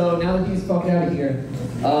right. So now that he's fucked out of here,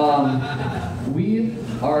 we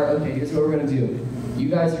are okay. Here's what we're gonna do. You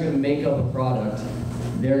guys are gonna make up a product.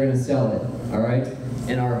 They're gonna sell it. All right.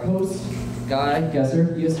 And our host guy,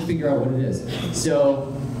 guesser, he has to figure out what it is. So,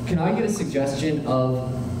 can I get a suggestion of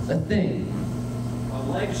a thing? A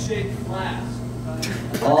leg-shaped flask.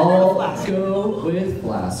 I'll go with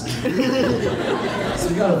flask. So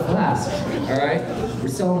we got a flask, all right? We're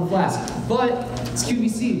selling a flask, but it's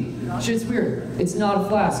QVC. Shit's weird. It's not a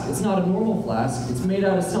flask. It's not a normal flask. It's made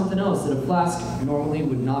out of something else that a flask normally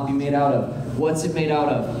would not be made out of. What's it made out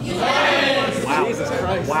of? Yes! Wow. Jesus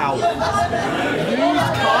Christ. Wow. Used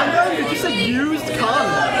condom? Did you say used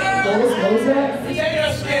condom? What was that?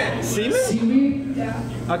 Potato skin. Semen? Seaweed? Yeah.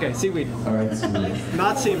 Okay, seaweed. All right, seaweed.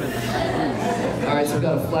 Not semen. All right, so we've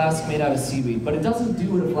got a flask made out of seaweed, but it doesn't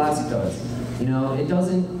do what a flask does. It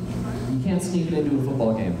doesn't, you can't sneak it into a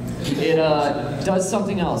football game. It does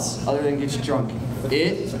something else other than get you drunk.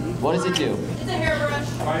 What does it do? It's a hairbrush.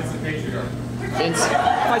 Fights the patriarch. It's...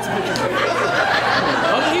 Fights the patriarch.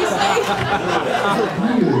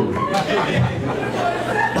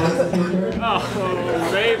 Oh,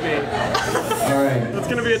 baby. All right. That's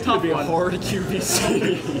going to be a tough one. Hard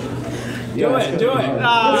QVC. Do it.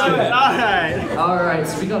 All right. All right,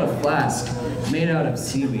 so we got a flask made out of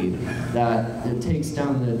seaweed that it takes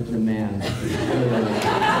down the man.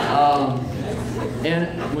 And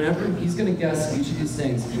whenever he's gonna guess each of these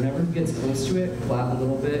things, whenever he gets close to it, clap a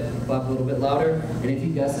little bit louder. And if he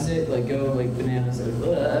guesses it, go like bananas,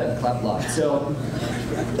 clap loud. So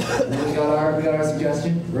we got our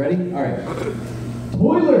suggestion. Ready? All right.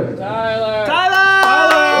 Toiler. Tyler.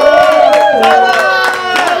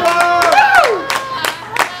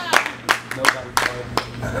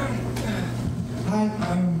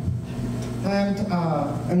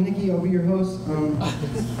 I'm Nikki, I'll be your host.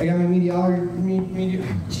 I got my meteorology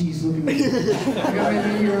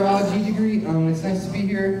degree. It's nice to be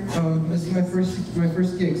here. This is my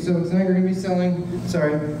first gig. So tonight we're gonna be selling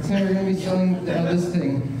this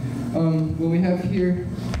thing. What we have here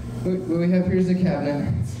is a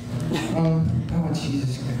cabinet. Oh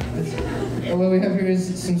Jesus. What we have here is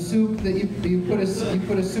some soup that you put a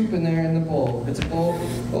soup in there in the bowl. It's a bowl.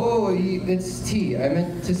 Oh, it's tea. I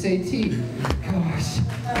meant to say tea. Gosh.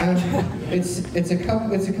 It's a cup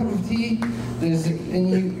of tea. It's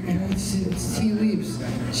tea leaves.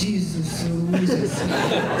 Jesus Louises.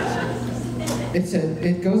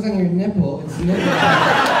 It goes on your nipple. It's nipple.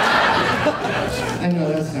 I know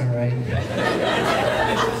that's not right.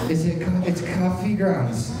 It's coffee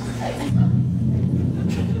grounds.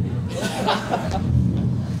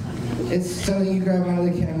 It's something you grab out of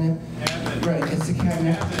the cabinet. Right, it's a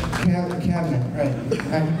cabinet. Cabinet, right.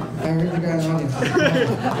 I heard you got an audience.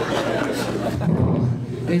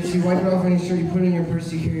 You wipe it off on your shirt, you put it in your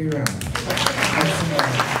purse, you carry it around.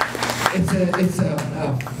 It's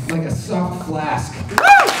like a soft flask.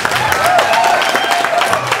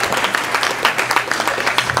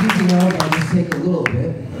 Speaking of, I'll just take a little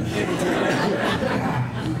bit.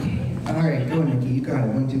 All right, go Nikki, you got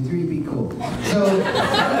it. 1, 2, 3, be cool. So,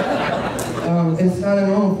 it's not a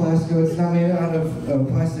normal flask, so it's not made out of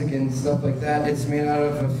plastic and stuff like that. It's made out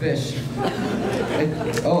of a fish.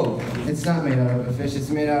 It's not made out of a fish. It's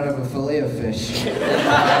made out of a fillet of fish.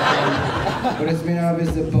 What it's made out of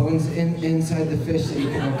is the bones inside the fish that you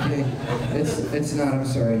can, okay. It's not, I'm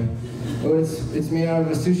sorry. Oh, it's made out of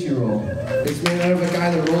a sushi roll. It's made out of a guy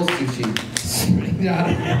that rolls sushi. It's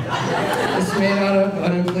made out of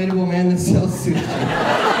an inflatable man that sells sushi.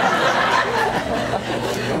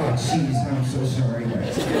 Oh, jeez, I'm so sorry,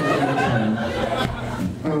 guys.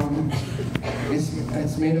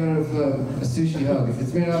 It's made out of a sushi hug.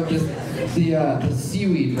 It's made out of the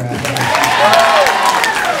seaweed wrap.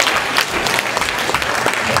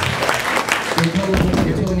 They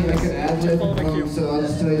told me I could ad-lib, so I'll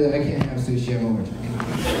just tell you that I can't have sushi, I'm allergic.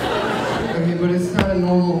 Okay, but it's not a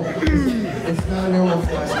normal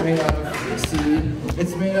flask made out of seaweed.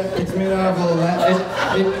 It's made out of a lap.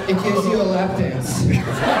 It gives you a lap dance.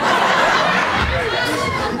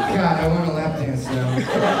 God, I want a lap dance now.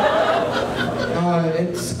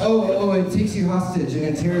 It takes you hostage and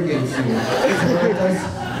interrogates you.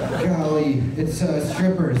 Golly, it's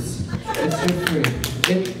strippers. It's strip free.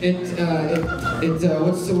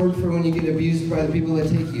 What's the word for when you get abused by the people that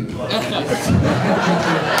take you?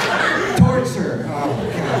 Torture. Oh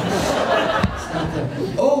gosh.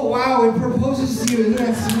 Oh wow, it proposes to you. Isn't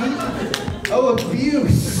that sweet? Oh,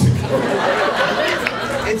 abuse.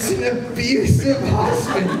 It's an abusive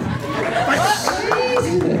husband.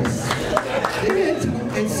 Jesus.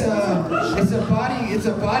 It's a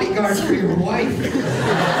bodyguard for your wife.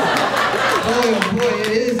 Oh boy, it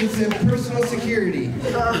is. It's a personal security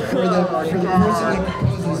for the person that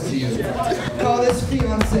proposes to you. Call this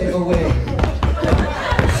fiance away.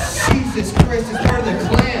 Jesus Christ, it's part of the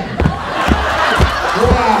clan.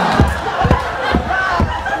 Wow.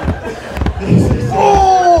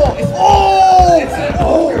 It's an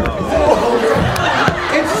ogre.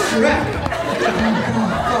 It's Shrek.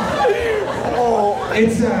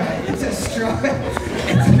 It's a straw.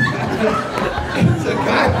 It's a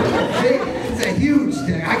guy with a dick. It's a huge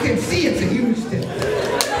dick. I can see it's a huge dick.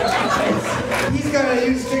 He's got a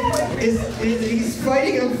huge dick. He's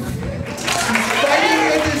fighting him. He's fighting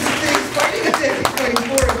with his dick. He's fighting a dick. He's fighting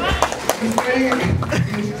for him. He's fighting a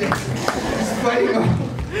huge dick. He's fighting him.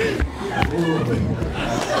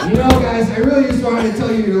 You know, guys, I really just wanted to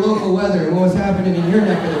tell you your local weather and what was happening in your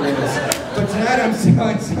neck of the woods. But tonight I'm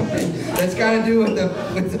showing something that's got to do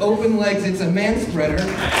with open legs. It's a man-spreader.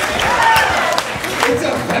 It's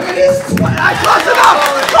a feminist. Close enough!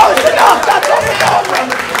 Close enough! That's close enough!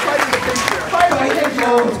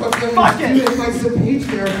 Fuck it! It fights the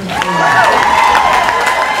patriarchy.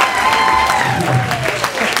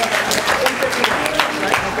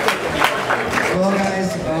 Well, guys,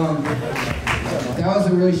 that was a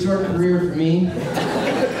really short career for me.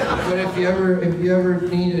 But if you ever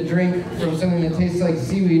need a drink from something that tastes like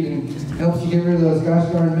seaweed and helps you get rid of those gosh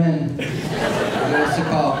darn men, give us a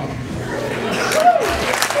call.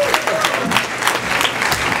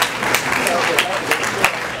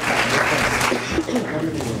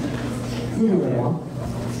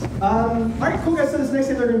 Alright, cool guys, so this next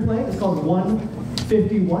game they're going to play is called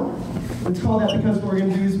 151. It's called that because what we're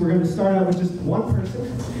going to do is we're going to start out with just one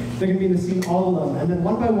person. They're going to be in the scene all alone. And then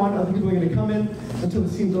one by one, other people are going to come in until the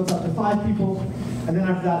scene goes up to 5 people. And then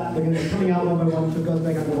after that, they're going to be coming out one by one until it goes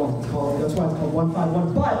back under 1. That's why it's called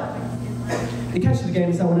 151. But the catch of the game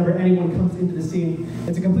is that whenever anyone comes into the scene,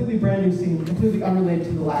 it's a completely brand new scene, completely unrelated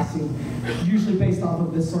to the last scene, usually based off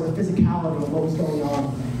of this sort of physicality of what was going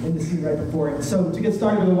on in the scene right before it. So to get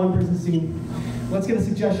started with a one-person scene, let's get a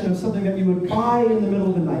suggestion of something that you would buy in the middle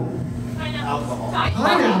of the night. Alcohol.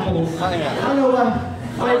 Pineapples. I don't know what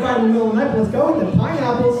I buy in the middle of the night, but let's go with it.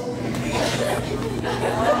 Pineapples.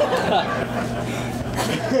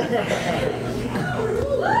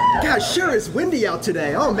 God, sure is windy out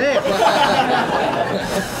today. Oh man. I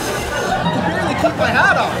can barely keep my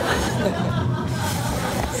hat on.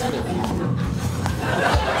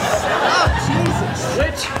 Oh,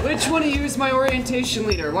 Jesus. Which one of you is my orientation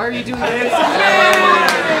leader? Why are you doing this?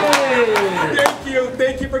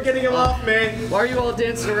 Thank you for getting him off, man. Why are you all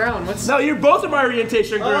dancing around? No, you're both in my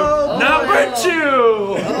orientation group. Number 2.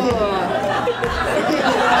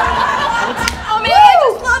 Oh man, I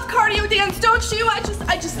just love cardio dance. dance, don't you? I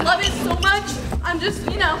just love it so much. I'm just,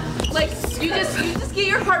 you know, like you just get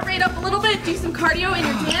your heart rate up a little bit, do some cardio in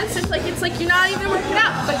your dance. It's like you're not even working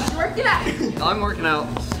out, but you're working out. I'm working out.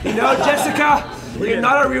 You know, Jessica, you're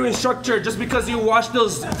not a real instructor just because you watched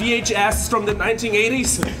those VHS from the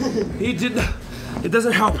 1980s. It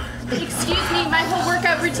doesn't help. Excuse me, my whole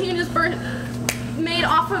workout routine is made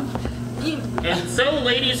off of. And so,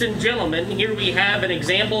 ladies and gentlemen, here we have an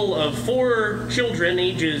example of 4 children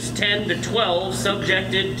ages 10 to 12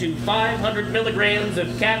 subjected to 500 milligrams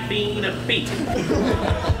of caffeine apiece.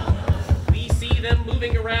 We see them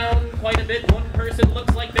moving around quite a bit. One person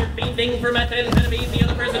looks like they're fiending for methamphetamine, the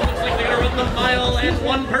other person looks like they're gonna run the mile, and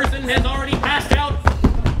one person has already passed out.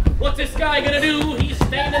 What's this guy gonna do? He's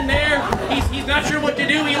standing there. He's not sure what to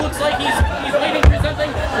do. He looks like he's waiting for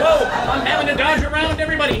something. Whoa! I'm having to dodge around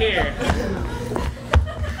everybody here.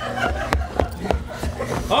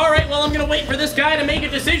 All right, well, I'm gonna wait for this guy to make a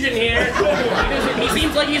decision here. He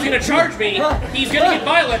seems like he's gonna charge me. He's gonna get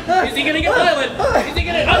violent. Is he gonna get violent? Is he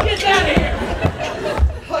gonna? Oh, get out of here!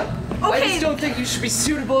 I just don't think you should be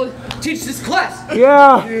suitable to teach this class.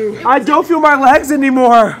 Yeah, I don't feel my legs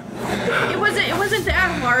anymore. It wasn't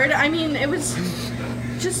that hard. I mean, it was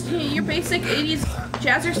just your basic 80s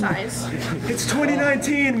jazzercise. It's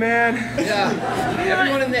 2019, man. Yeah,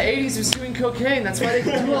 everyone in the 80s was doing cocaine. That's why they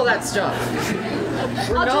could do all that stuff.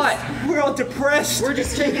 We're all depressed. We're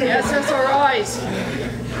just taking SSRIs.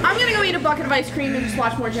 I'm gonna go eat a bucket of ice cream and just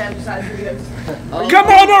watch more jazzercise videos. Come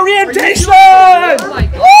on, orientation!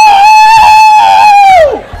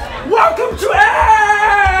 Welcome to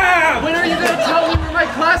AM! When are you gonna tell me where my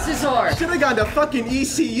classes are? Should have gone to fucking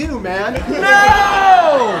ECU, man.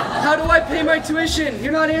 No! How do I pay my tuition?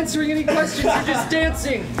 You're not answering any questions, you're just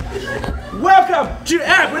dancing. Welcome to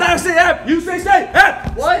AM. When I say AM, you say stay.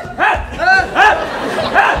 AM. What?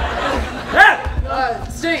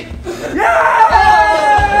 State. Yeah!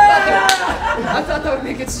 I thought that would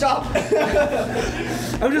make it stop.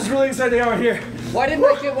 I'm just really excited out here. Why didn't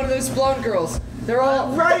I get one of those blonde girls? They're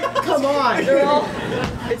all right. Come on. They're all.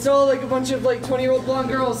 It's all like a bunch of like 20-year-old blonde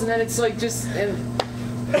girls, and then it's like just and.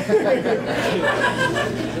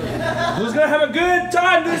 Who's gonna have a good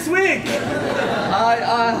time this week?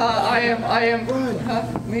 I am.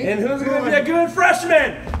 Me. And who's gonna be a good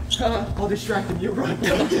freshman? I'll distract him. You run.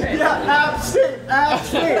 Okay. Yeah,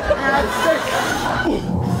 abstain.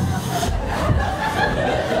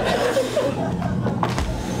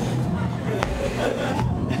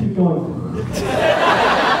 Keep going.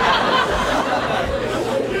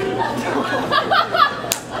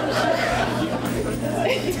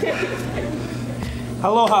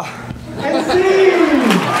 Aloha. That's me.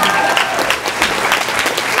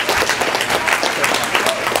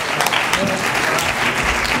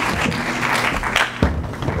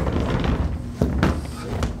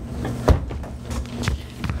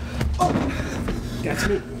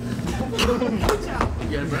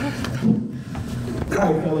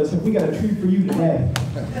 Alright fellas, we got a treat for you today.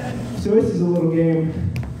 So this is a little game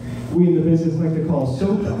we in the business like to call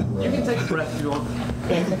soap opera. You can take a breath if you want.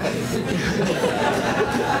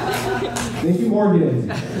 Thank you,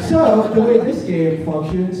 Morgan. So the way this game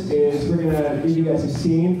functions is we're gonna give you guys a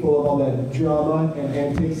scene full of all that drama and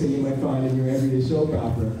antics that you might find in your everyday soap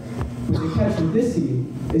opera. But the catch with this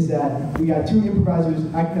scene is that we got 2 improvisers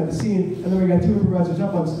acting out the scene, and then we got 2 improvisers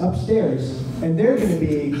upstairs, and they're gonna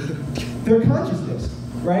be their consciousness,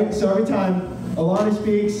 right? So every time Alana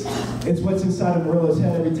speaks, it's what's inside of Marilla's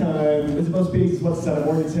head. Every time Isabel speaks, it's what's inside of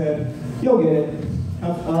Morgan's head. You'll get it.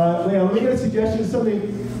 Leon, let me get a suggestion, something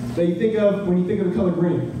that you think of when you think of the color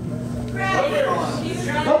green.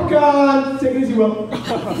 Leprechaun! Take it as you will.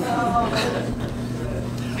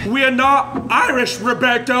 We are not Irish,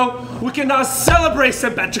 Roberto. We cannot celebrate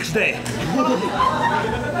St. Patrick's Day.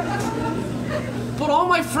 But all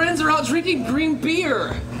my friends are out drinking green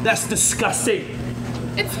beer. That's disgusting.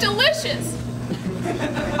 It's delicious.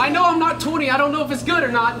 I know I'm not 20. I don't know if it's good or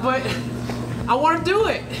not, but I want to do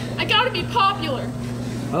it. I gotta be popular.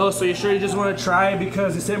 Oh, so you sure you just want to try it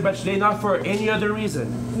because it's St. Patrick's Day, not for any other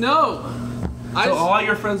reason? No. So all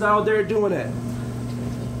your friends out there doing it.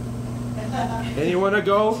 And you want to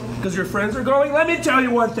go because your friends are going? Let me tell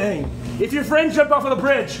you one thing. If your friend jumped off of the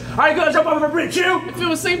bridge, are you going to jump off of the bridge too? If it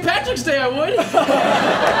was St. Patrick's Day, I would.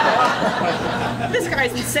 This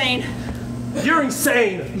guy's insane. You're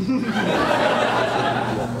insane.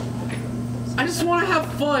 I just want to have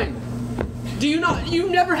fun. You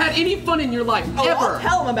never had any fun in your life, Oh, ever. I'll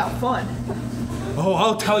tell him about fun. Oh,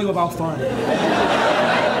 I'll tell you about fun.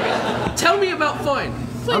 Tell me about fun.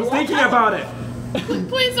 I'm thinking about it.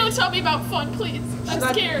 Please don't tell me about fun, please. I'm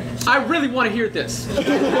scared. I really want to hear this. About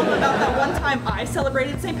that one time I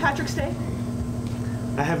celebrated St. Patrick's Day.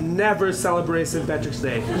 I have never celebrated St. Patrick's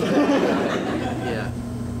Day. Yeah.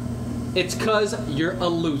 It's 'cause you're a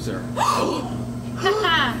loser. I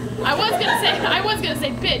was gonna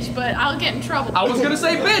say bitch, but I'll get in trouble. I was gonna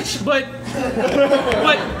say bitch, but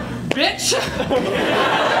bitch.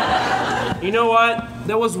 You know what?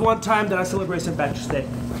 There was one time that I celebrated St. Patrick's Day.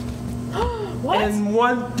 What? And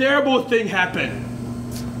one terrible thing happened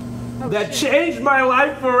that changed my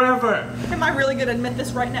life forever. Am I really gonna admit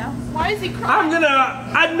this right now? Why is he crying? I'm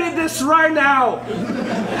gonna admit this right now.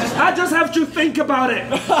 I just have to think about it.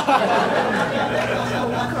 Oh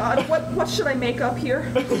God, what should I make up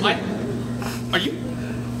here?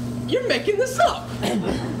 You're making this up.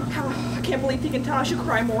 I can't believe he can tell I should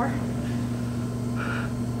cry more.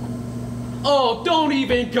 Oh, don't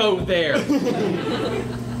even go there.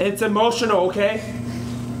 It's emotional, okay?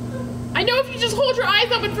 I know if you just hold your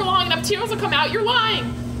eyes open for long enough, tears will come out. You're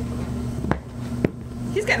lying.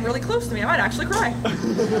 He's getting really close to me. I might actually cry.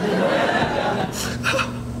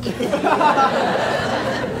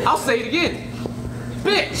 I'll say it again.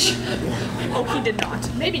 Bitch. Oh, he did not.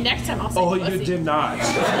 Maybe next time I'll say Oh, pussy. you did not.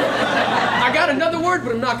 I got another word,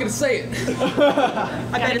 but I'm not gonna say it.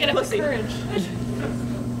 I bet it's pussy. Courage.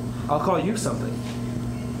 I'll call you something.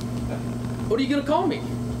 What are you gonna call me?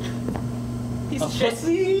 Piece A of shit.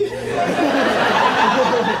 pussy?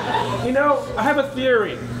 You know, I have a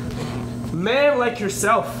theory. Men like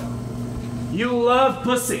yourself, you love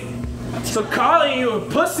pussy. So calling you a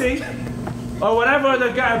pussy, or whatever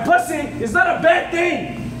the guy, pussy, is not a bad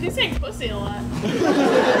thing. He's saying pussy a lot. Did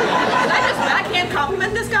I just backhand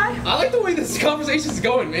compliment this guy? I like the way this conversation's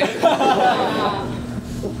going, man.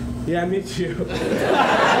 Yeah, me too.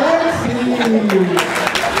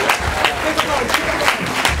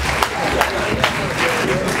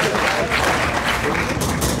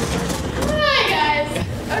 Hi guys.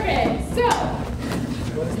 Okay, so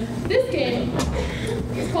this game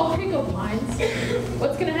is called Pickle Blinds.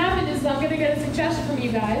 What's gonna happen is I'm gonna get a suggestion from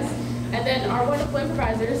you guys, and then our wonderful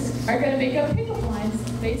improvisers are gonna make up pickle blinds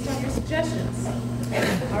based on your suggestions.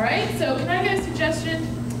 All right. So can I get a suggestion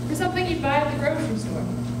for something you buy at the grocery store?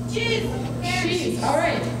 Cheese. Cheese. All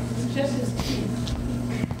right. Suggestion is cheese.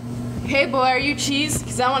 Hey boy, are you cheese?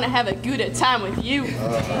 Because I want to have a good time with you.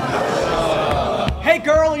 Hey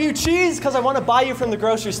girl, are you cheese? Because I want to buy you from the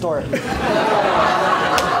grocery store.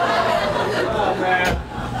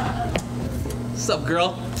 What's up,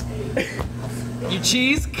 girl? You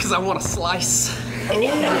cheese? Because I want a slice.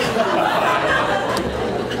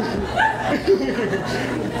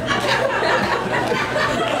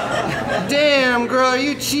 Damn, girl,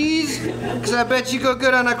 you cheese? Because I bet you go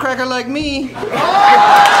good on a cracker like me.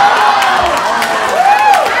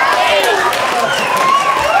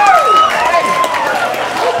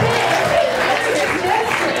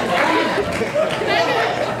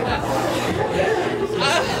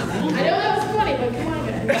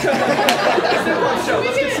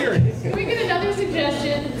 Can we get another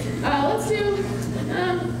suggestion? Let's do.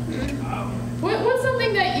 What's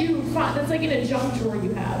something that you find that's like in a junk drawer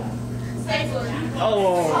you have?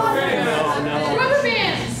 Oh, no. Rubber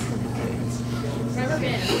bands. Rubber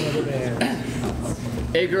bands.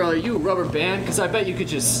 Hey girl, are you a rubber band? Because I bet you could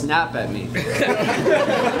just snap at me.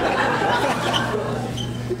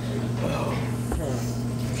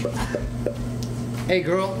 Hey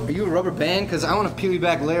girl, are you a rubber band? Because I want to peel you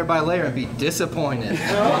back layer by layer and be disappointed.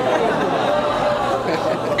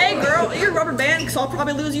 Hey girl, you're a rubber band because I'll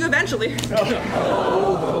probably lose you eventually.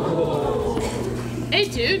 Hey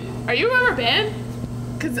dude, are you a rubber band?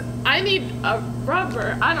 Because I need a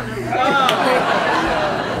rubber. I don't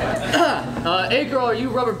know. Hey girl, are you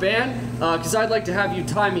a rubber band? Because I'd like to have you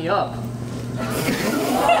tie me up.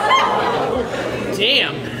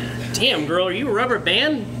 Damn, girl, are you a rubber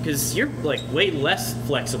band? Because you're like way less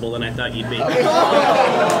flexible than I thought you'd be. All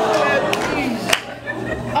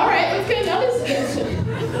right, let's get another suggestion.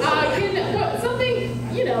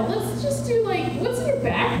 Something, let's just do like, what's in your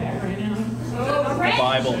backpack right now?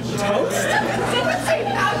 Bible. Toast? Someone say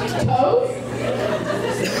toast?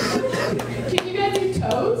 Can you guys do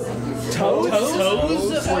toes? Toes?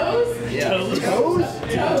 Toes? Yeah. Toes?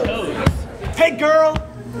 Toes. Hey girl,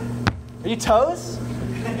 are you toes?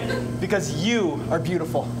 Because you are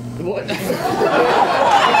beautiful. What?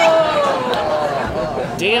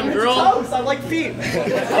 Damn, girl. Toes, I like feet.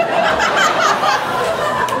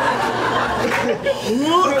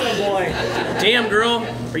 Oh boy. Damn, girl,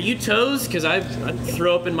 are you toes? Because I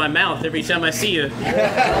throw up in my mouth every time I see you.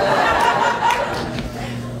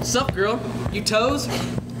 Sup, girl? You toes?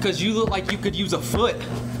 Because you look like you could use a foot.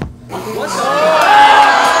 What's up?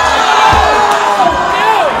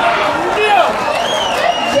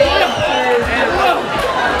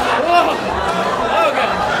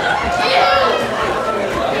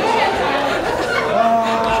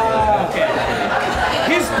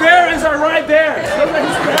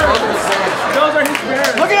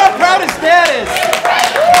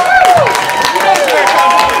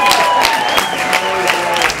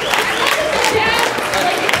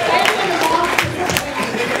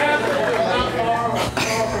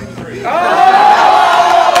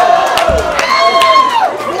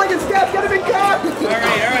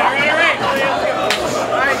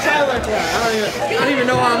 I don't even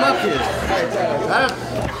know why I'm up here.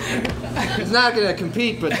 He's not gonna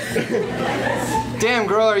compete, but damn,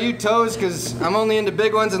 girl, are you toes? Cause I'm only into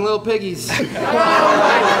big ones and little piggies. One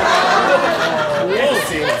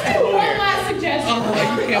last suggestion.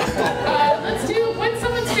 Let's do what's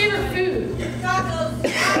someone's favorite food?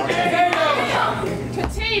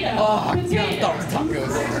 Potato.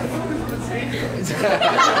 Tacos.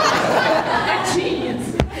 Genius.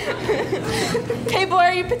 Hey boy,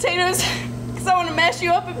 are you potatoes? Cause I want to mash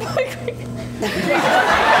you up and put. What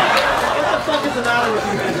the fuck is the matter with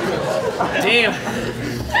you?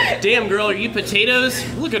 Damn, girl, are you potatoes?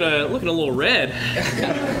 Looking a little red.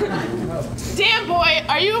 Damn boy,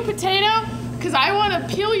 are you a potato? Cause I want to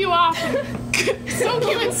peel you off and soak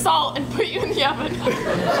you in salt and put you in the oven.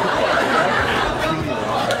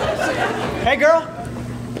 Hey girl,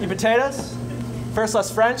 you potatoes? First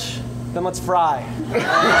let's French, then let's fry.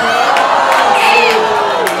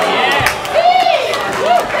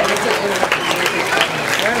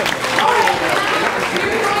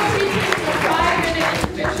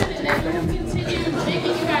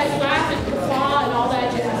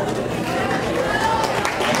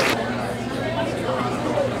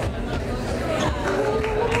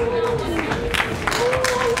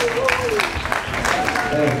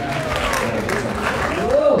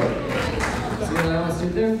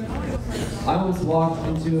 I almost walked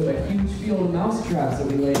into a huge field of mousetraps that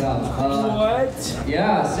we laid out. What?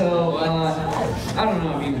 Yeah, so I don't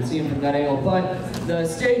know if you can see them from that angle, but the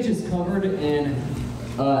stage is covered in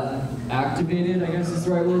activated, I guess is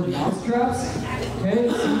the right word, mousetraps. Okay,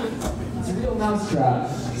 it's a real mousetrap.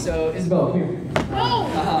 So Isabel, come here. No.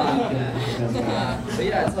 So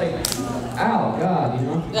yeah, it's like, ow, God, you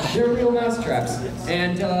know, they're real mousetraps.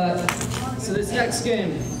 And so this next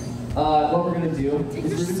game. What we're gonna do is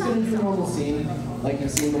we're just gonna do a normal scene, like you've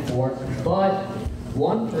seen before, but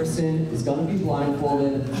one person is gonna be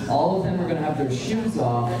blindfolded, all of them are gonna have their shoes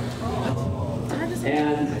off,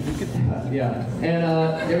 and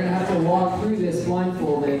they're gonna have to walk through this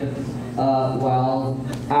blindfolded while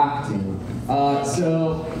acting.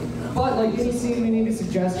 But like any scene, we need a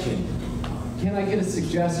suggestion. Can I get a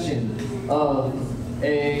suggestion of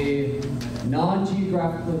a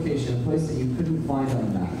non-geographic location, a place that you couldn't find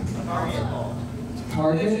on the map?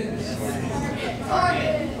 Target?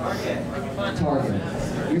 Target.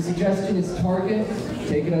 Your suggestion is Target.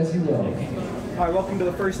 Take it as you will. All right, welcome to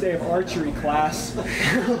the first day of archery class.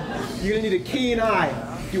 You're gonna need a keen eye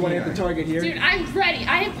if you want to hit the target here. Dude, I'm ready.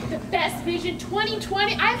 I have the best vision.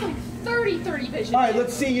 20/20. I have like 30/30 vision. All right,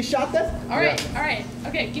 let's see. You shot that? All right.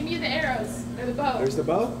 Okay, give me the arrows or the bow. There's the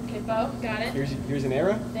bow. Okay, bow. Got it. Here's an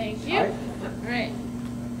arrow. Thank you. All right.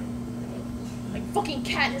 Like fucking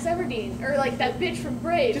Katniss Everdeen, or like that bitch from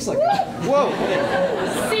Brave. Just like that. Whoa.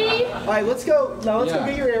 See? All right, let's go. Now let's go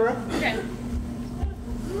get your arrow. Okay.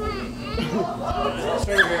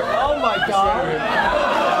 Oh my God.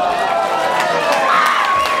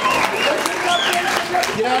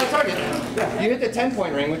 Get out of target. You hit the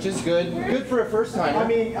 10-point ring, which is good. Good for a first time. I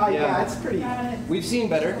mean, yeah, it's pretty. We've seen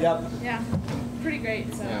better. Yep. Yeah. Pretty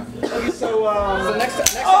great. So. Yeah. Okay, so next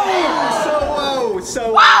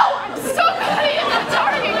so wow! I'm so good at the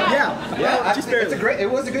target. Yeah, just barely. It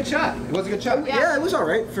was a good shot. It was a good shot. Yeah, it was all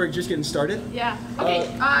right for just getting started. Yeah. Okay.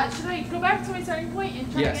 Should I go back to my starting point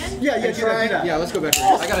and try again? Yeah, do that. Yeah, let's go back.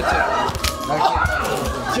 I gotta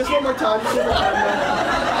check. Just one more time. All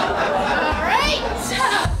right.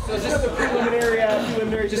 So is this the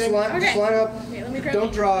preliminary just thing? line up. Okay, let me grab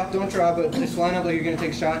Don't draw, but just line up like you're gonna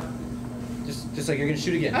take a shot. Just like you're gonna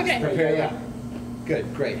shoot again. Okay. Just prepare that.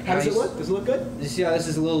 Good, great. How does it look? Does it look good? You see how this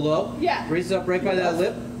is a little low? Yeah. Raise it up right by that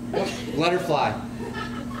lip. Let her fly.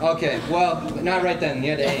 Okay, well, not right then.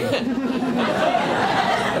 You had to aim.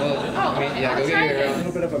 Well, go get your A arrow.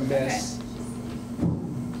 little bit of a miss.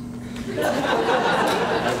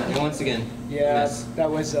 Once again. Yeah, miss. that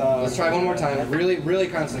was. Let's try one more time. Really, really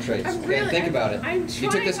concentrate. I'm Think about it. I'm You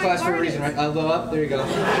took this trying class my for a reason, right? Elbow up. There you go.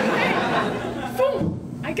 Boom!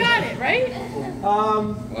 I got it, right?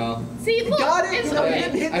 Well. See, look. Got it. It's You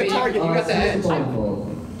didn't hit the target. You got the edge. Now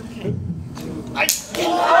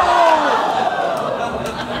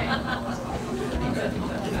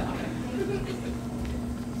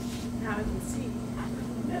I can see.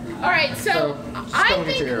 All right, so I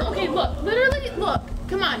think. Okay, look. Literally, look.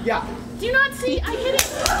 Come on. Yeah. Do you not see? I hit it.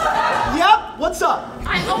 Yep. What's up?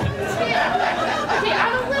 I almost hit. Okay,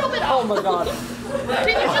 I'm a little bit off. Oh my God. Can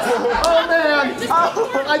you just? Oh man!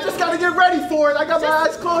 I just gotta get ready for it. I got my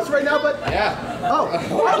eyes closed right now, but yeah. Oh, that's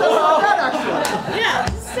not bad actually. Yeah.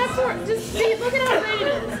 step forward. Just see, look at how great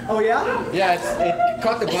it is. Oh yeah? Yeah, it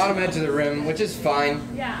caught the bottom edge of the rim, which is fine.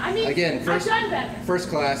 Yeah, I mean, Again, I've done better. first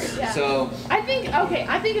class, Yeah. so. I think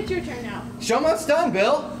it's your turn now. Show 'em how it's done,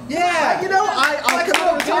 Bill. Yeah. You know, I'll Like a come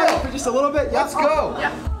over little time deal. for just a little bit. Let's go.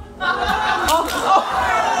 Yeah.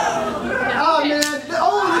 Oh, man.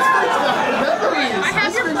 Oh, this brings back memories. I have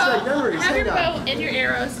This your brings bow. back memories. I have your Hang on. bow and your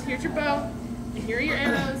arrows. Here's your bow. And here are your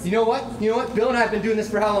arrows. You know what? Bill and I have been doing this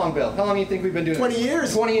for how long, Bill? How long do you think we've been doing 20 this?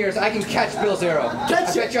 years. 20 years. I can catch Bill's arrow. I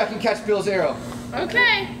bet you I can catch Bill's arrow.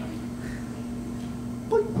 Okay.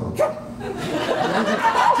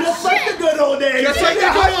 Just like the good old days. Just like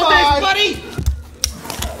the good old days, buddy.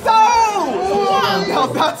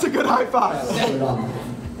 Oh, that's a good high five.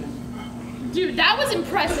 Dude, that was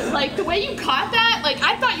impressive. Like, the way you caught that, like,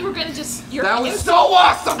 I thought you were gonna just... That was so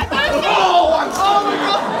awesome! I thought it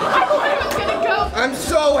was gonna go... I'm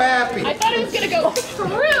so happy. I thought it was gonna go through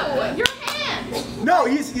your hand. No,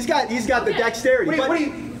 he's got the dexterity. What do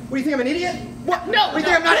you think I'm an idiot? What? No. What do you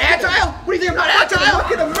think I'm not agile? What do you think I'm not agile?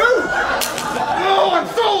 Look at him move! Oh, I'm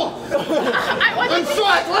so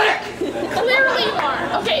athletic! Clearly you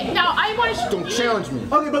are. Okay, now I want to... Don't challenge me.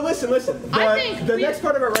 Okay, but listen. The next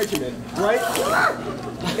part of our regimen, right,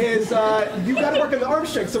 is you got to work on the arm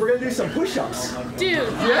strength, so we're going to do some push-ups.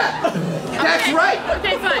 Dude. Yeah. That's right.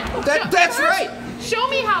 Okay, fine. That's right. Show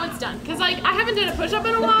me how it's done, because, like, I haven't done a push-up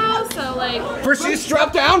in a while, so, like... First you just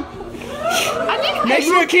drop down. I think... Make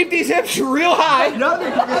sure you keep these hips real high. And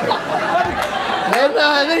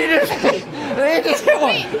then you just hit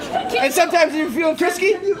one. And sometimes you're feeling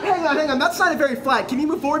frisky. Hang on. That's not very flat. Can you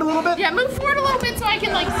move forward a little bit? Yeah, move forward a little bit so I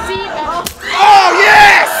can, like, see better. Oh,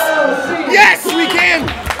 yes! Yes, we can.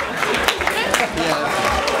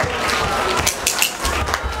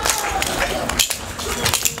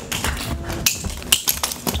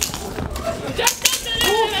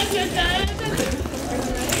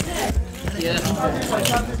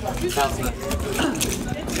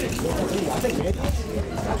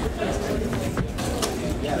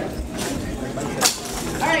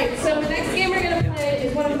 Alright, so the next game we're going to play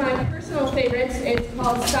is one of my personal favorites. It's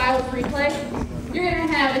called Style Replay. You're going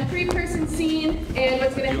to have a 3-person scene, and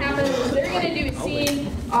what's going to happen is they're going to do a scene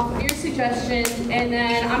off of your suggestion, and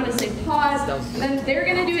then I'm going to say pause, and then they're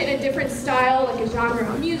going to do it in a different style, like a genre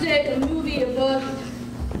of music, a movie, a book,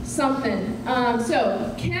 something.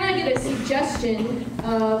 So, can I get a suggestion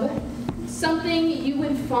of something you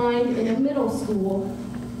would find in a middle school?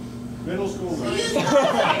 Middle school. That's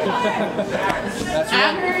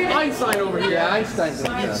right. Einstein over here. Yeah, Einstein's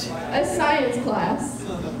in here. A science class.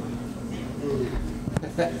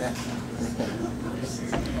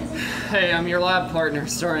 Hey, I'm your lab partner.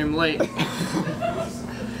 Sorry I'm late.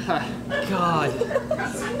 God.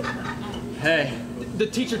 Hey. The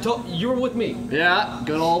teacher told you were with me. Yeah,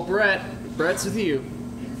 good old Brett. Brett's with you.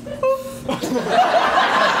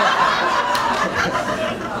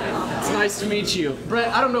 It's nice to meet you. Brett,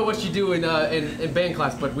 I don't know what you do in band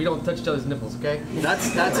class, but we don't touch each other's nipples, okay?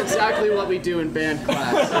 That's exactly what we do in band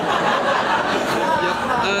class.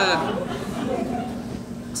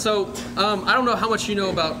 So, I don't know how much you know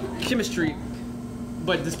about chemistry,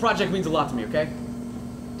 but this project means a lot to me, okay?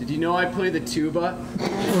 Did you know I play the tuba?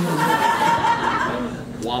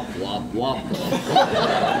 Wop, wop, wop.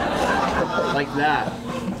 Like that.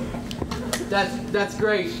 That's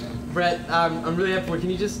great, Brett. I'm really happy for it. Can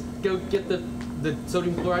you just go get the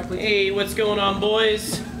sodium chloride, please? Hey, what's going on,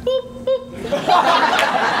 boys? Boop, boop.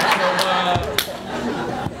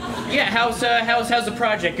 Yeah, how's the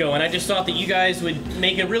project going? I just thought that you guys would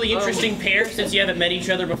make a really interesting pair since you haven't met each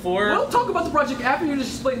other before. We'll talk about the project after you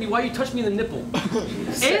just explain to me why you touched me in the nipple.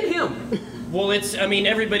 And him. Well,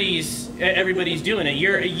 everybody's doing it.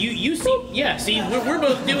 You see, yeah. See, we're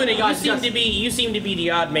both doing it. You seem to be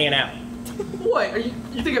the odd man out. What?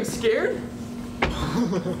 You think I'm scared?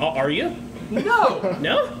 Are you? No.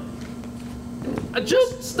 No?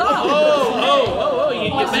 Just stop.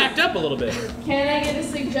 You backed up a little bit. Can I get a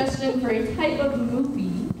suggestion for a type of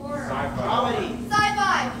movie? Comedy.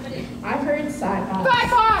 Sci-fi. I've heard sci-fi.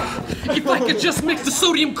 Sci-fi! If I could just mix the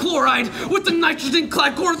sodium chloride with the nitrogen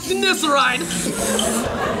glycosylglyceride.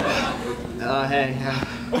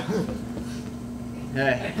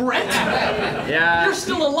 Hey. Brett? Yeah. You're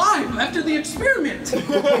still alive after the experiment.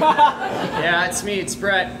 Yeah, it's me. It's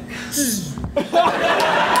Brett.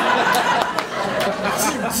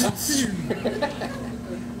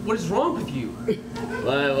 What is wrong with you?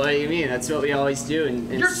 What do you mean? That's what we always do.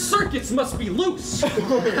 Your circuits must be loose.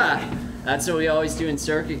 That's what we always do in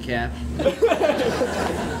circuit camp.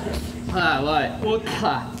 What? Well,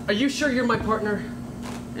 are you sure you're my partner?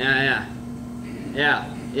 Yeah.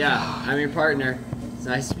 I'm your partner. It's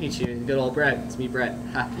nice to meet you. Good old Brett. It's me, Brett.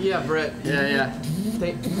 Ha. Yeah, Brett. Yeah.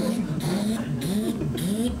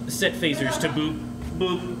 Set phasers to boop.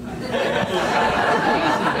 Boop.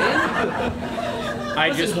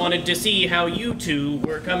 I just wanted to see how you two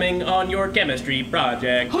were coming on your chemistry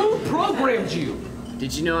project. Who programmed you?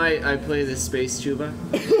 Did you know I play the space tuba?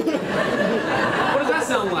 What does that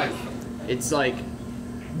sound like? It's like...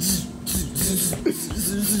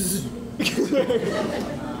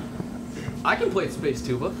 I can play space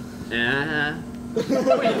tuba. Uh-huh.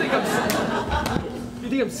 What, you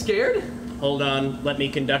think I'm scared? Hold on, let me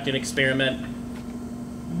conduct an experiment.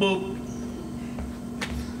 Boop.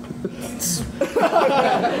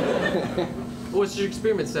 What's your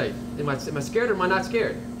experiment say? Am I scared or am I not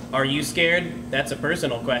scared? Are you scared? That's a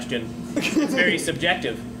personal question. It's very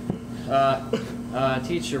subjective.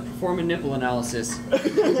 Teacher, perform a nipple analysis.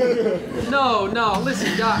 No,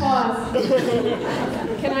 listen, Doc. Pause.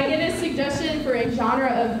 Can I get a suggestion for a genre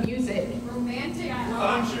of music? Romantic.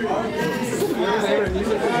 Country. I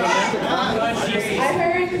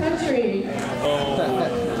heard country.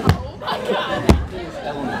 Oh my God.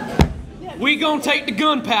 We gonna take the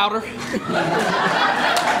gunpowder.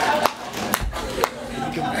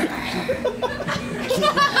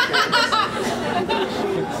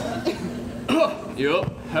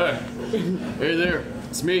 Yup. Hey there.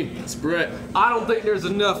 It's me. It's Brett. I don't think there's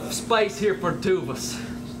enough space here for the two of us.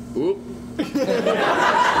 Oop.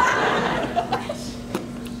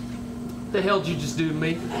 The hell did you just do to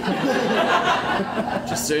me?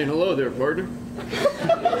 Just saying hello there, partner.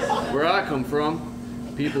 Where I come from,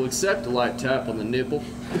 people accept a light tap on the nipple.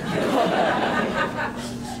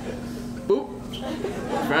 Boop.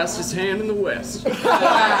 Fastest hand in the West.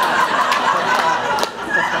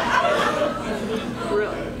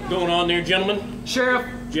 Going on there, gentlemen? Sheriff.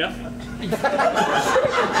 Jeff?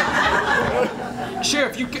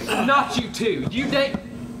 Sheriff, not you too.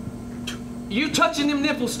 You touching them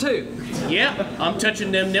nipples too? Yeah, I'm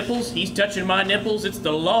touching them nipples. He's touching my nipples. It's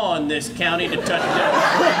the law in this county to touch nipples.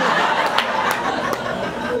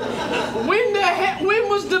 When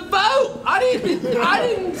was the vote? I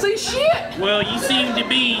didn't see shit. Well, you seem to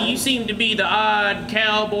be the odd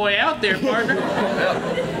cowboy out there, partner.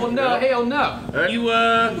 Well, no, hell no.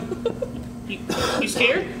 You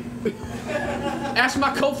scared? Ask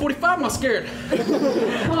my Colt 45, am I scared?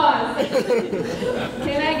 Pause.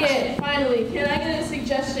 Can I get a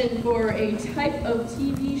suggestion for a type of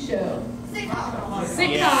TV show? Sitcom.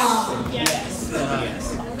 Sitcom. Yes.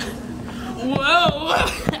 Whoa!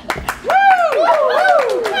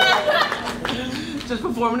 Just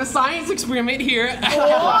performing a science experiment here.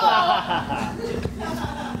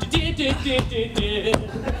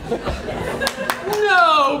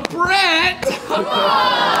 No, Brett!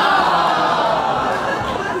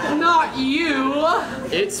 Not you!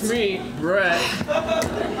 It's me, Brett.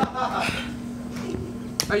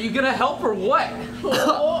 Are you gonna help or what?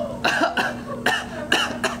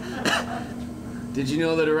 Did you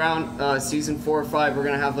know that around season 4 or 5 we're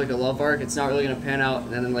gonna have like a love arc? It's not really gonna pan out,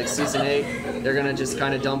 and then in like season 8 they're gonna just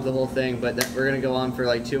kind of dump the whole thing. But we're gonna go on for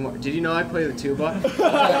like 2 more. Did you know I play the tuba?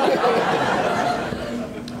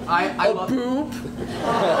 I love poop.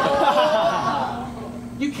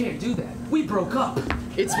 You can't do that. We broke up.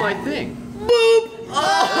 It's my thing. Boop.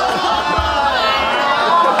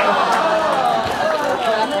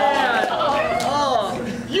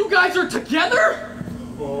 You guys are together?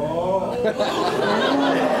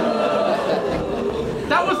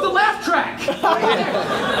 That was the laugh track.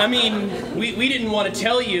 I mean, we didn't want to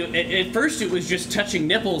tell you. At first, it was just touching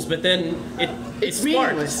nipples, but then it's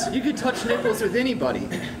meaningless. You can touch nipples with anybody.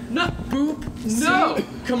 No, boop. No, See?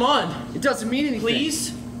 Come on. It doesn't mean anything.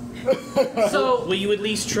 Please. So, will you at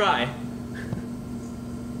least try?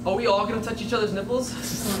 Are we all gonna touch each other's nipples?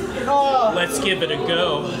 Let's give it a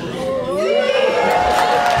go.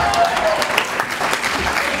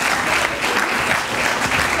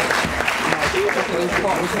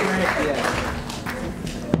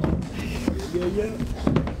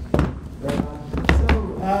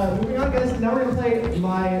 Moving on, guys. Now we're gonna play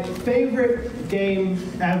my favorite game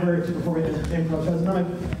ever to perform in improv shows.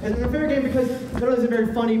 It's my favorite game because not only is it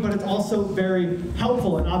very funny, but it's also very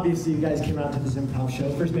helpful. And obviously, you guys came out to this improv show.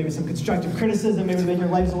 First, maybe some constructive criticism, maybe make your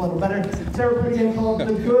lives a little better. So we're playing a game called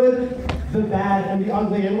The Good, The Bad, and The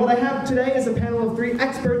Ugly. And what I have today is a panel of 3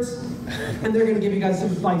 experts, and they're gonna give you guys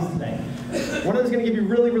some advice today. One of them's gonna give you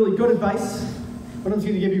really, really good advice. One of them's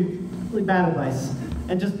gonna give you really bad advice.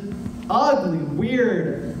 And just ugly,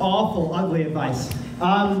 weird, awful, ugly advice.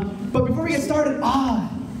 But before we get started,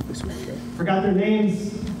 forgot their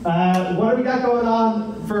names. What do we got going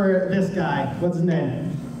on for this guy? What's his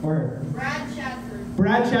name? Or her? Brad Shadford.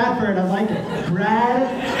 Brad Chadford, I like it. Brad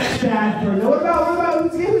Chadford. Now what about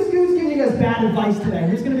who's giving you guys bad advice today?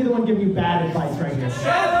 Who's gonna be the one giving you bad advice right here?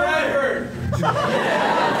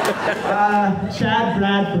 Chad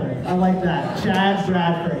Bradford. I like that. Chad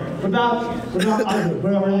Bradford. What about ugly?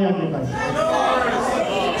 What about really ugly advice?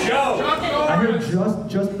 Joe. I heard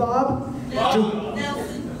just Bob?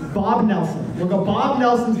 Bob Nelson. We'll go Bob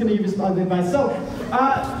Nelson's gonna give you some ugly advice. So,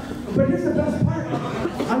 but here's the best part.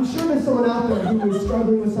 I'm sure there's someone out there who is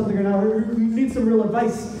struggling with something right now, who needs some real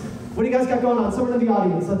advice. What do you guys got going on? Someone in the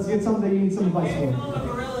audience, let's get something that you need some advice for.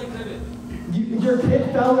 Your kid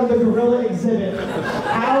fell in the gorilla exhibit.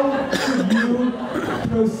 How should you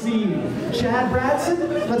proceed? Chad Bradson,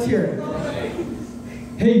 let's hear it.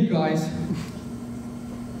 Hey guys,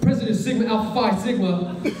 President Sigma Alpha Phi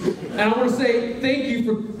Sigma, and I want to say thank you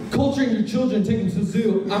for culturing your children, taking them to the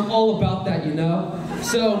zoo. I'm all about that, you know?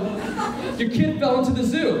 So, your kid fell into the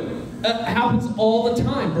zoo. Happens all the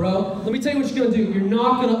time, bro. Let me tell you what you're gonna do. You're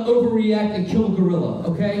not gonna overreact and kill a gorilla,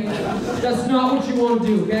 okay? That's not what you want to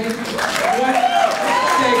do, okay? What?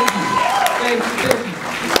 Thank you.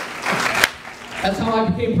 That's how I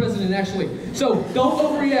became president, actually. So, don't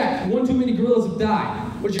overreact. One too many gorillas have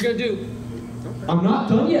died. What you're gonna do? I'm not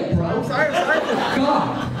done yet, bro. I'm sorry.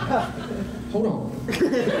 God. Hold on.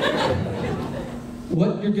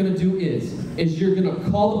 What you're gonna do is you're gonna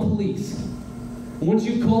call the police. Once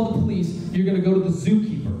you call the police, you're gonna go to the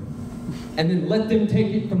zookeeper, and then let them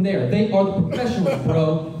take it from there. They are the professionals, bro.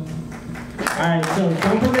 All right, so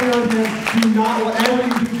don't put it on him. Do not, whatever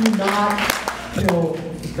you do not kill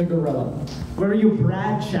the gorilla. Where are you,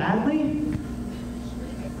 Brad Chadley?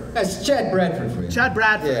 That's Chad Bradford for you. Chad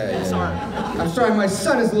Bradford. Yeah. Sorry. I'm sorry, my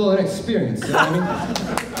son is a little inexperienced. You know what I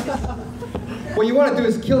mean? What you want to do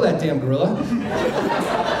is kill that damn gorilla,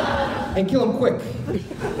 and kill him quick.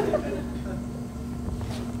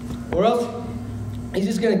 Or else, he's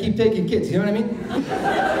just gonna keep taking kids, you know what I mean?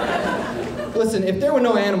 Listen, if there were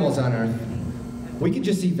no animals on Earth, we could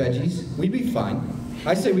just eat veggies, we'd be fine.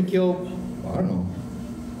 I say we kill, I don't know,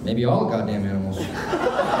 maybe all the goddamn animals.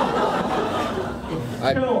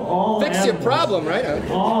 Kill all fix animals. your problem, right?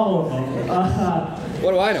 All of them.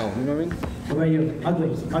 What do I know, you know what I mean? What about you?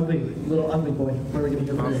 Ugly, little ugly boy. Where are we gonna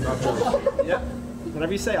hear from you? Yeah,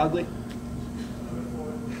 whatever you say, ugly.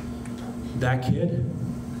 That kid?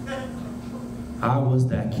 I was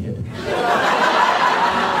that kid.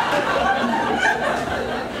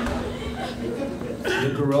 The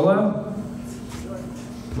gorilla?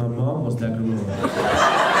 My mom was that gorilla.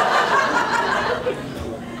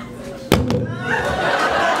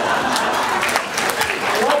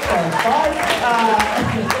 What the fuck?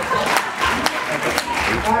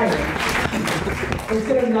 Alright. Let's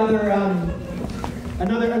get another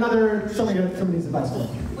somebody's advice for.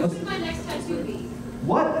 What should my next tattoo be?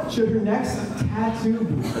 What should her next tattoo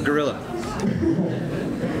be? A gorilla.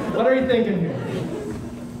 What are you thinking here?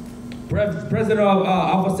 President of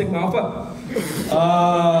Alpha Sigma Alpha.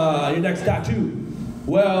 Your next tattoo.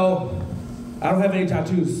 Well, I don't have any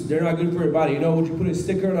tattoos. They're not good for your body. You know, would you put a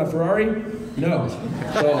sticker on a Ferrari? No.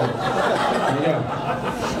 So, yeah.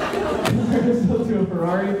 Still to a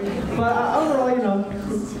Ferrari. But overall, you know,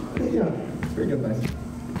 it's pretty good advice.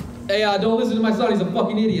 Hey, don't listen to my son. He's a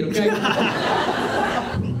fucking idiot, okay?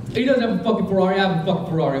 He doesn't have a fucking Ferrari. I have a fucking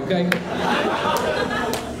Ferrari, okay?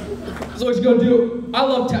 So what you gonna do? I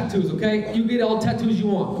love tattoos, okay? You get all the tattoos you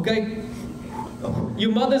want, okay?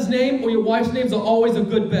 Your mother's name or your wife's names are always a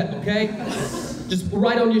good bet, okay? Just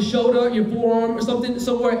right on your shoulder, your forearm, or something,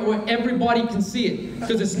 somewhere where everybody can see it,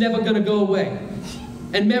 because it's never gonna go away.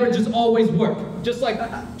 And marriages always work, just like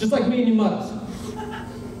me and your mothers.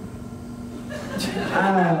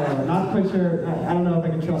 Not quite sure. I don't know if I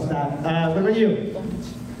can trust that. What about you?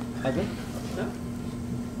 Okay.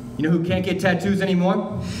 You know who can't get tattoos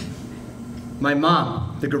anymore? My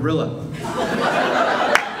mom, the gorilla.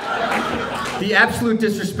 The absolute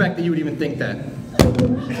disrespect that you would even think that.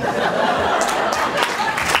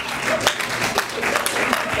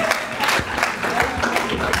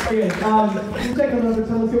 Okay, we'll take another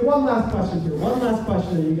time. Let's get one last question here. One last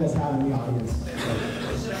question that you guys have in the audience.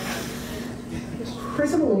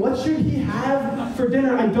 Pretty simple one. What should he have for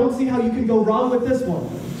dinner? I don't see how you can go wrong with this one.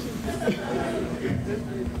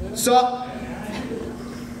 So,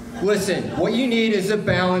 listen, what you need is a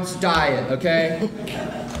balanced diet, okay?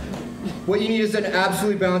 What you need is an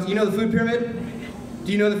absolute balance. You know the food pyramid?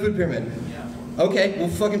 Do you know the food pyramid? Okay, well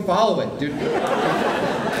fucking follow it, dude.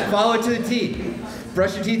 Follow it to the T.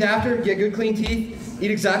 Brush your teeth after, get good clean teeth,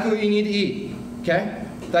 eat exactly what you need to eat, okay?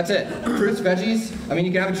 That's it. Fruits, veggies. I mean,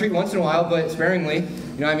 you can have a treat once in a while, but sparingly.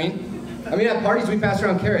 You know what I mean? I mean, at parties we pass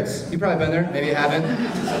around carrots. You've probably been there. Maybe you haven't.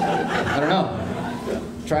 I don't know.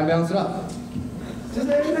 try and balance it up. Just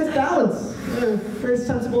a nice balance. Very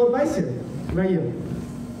sensible advice here. What about you?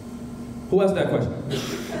 Who asked that question?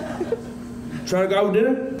 Trying to go out with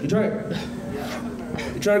dinner? You trying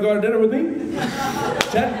to go out to dinner with me?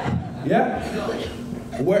 Chat? Yeah?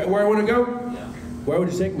 Where I want to go? Where would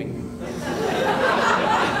you take me?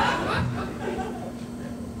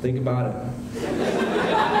 Think about it.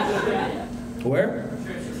 Where?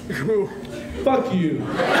 Fuck you.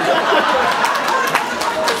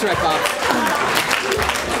 That's right, Bob.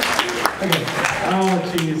 Okay.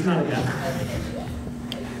 Oh, geez, not again.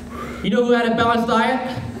 You know who had a balanced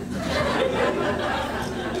diet?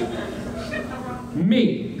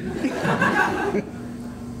 Me.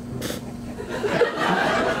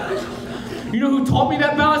 You know who taught me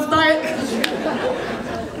that balanced diet?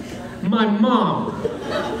 My mom.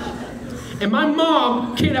 And my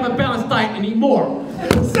mom can't have a balanced diet and eat more.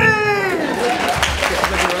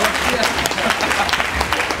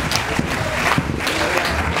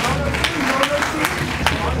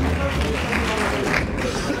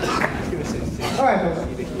 All right, folks.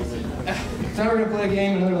 So now we're going to play a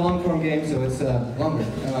game, another long-form game, so it's longer,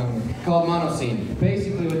 called Monoscene.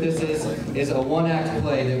 Basically what this is a one-act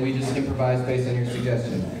play that we just improvise based on your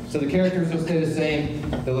suggestion. So the characters will stay the same,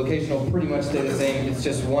 the location will pretty much stay the same, it's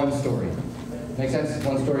just one story. Make sense?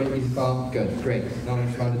 One story, easy follow? Good, great. No one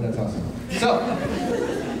responded, that's awesome. So,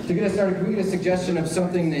 to get us started, can we get a suggestion of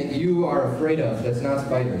something that you are afraid of that's not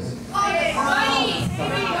spiders?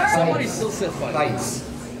 Somebody still said Heights.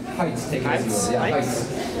 Heights, take it easy. Yeah, heights.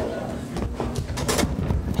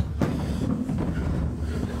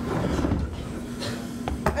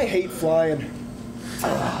 I hate flying.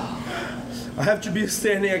 I have to be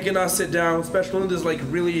standing, I cannot sit down, especially when there's like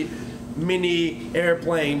really mini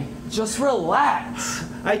airplane. Just relax.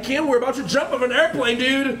 I can't, we're about to jump off an airplane,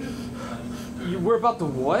 dude. We're about to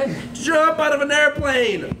what? Jump out of an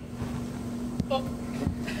airplane.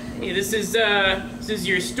 Hey, this is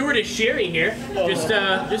your stewardess Sherry here.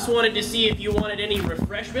 Just wanted to see if you wanted any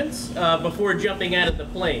refreshments before jumping out of the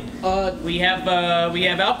plane. We have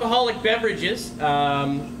alcoholic beverages,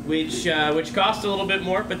 which cost a little bit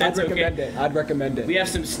more, but that's okay. I'd recommend it. We have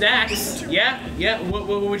some snacks. Yeah. What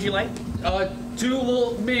would you like? 2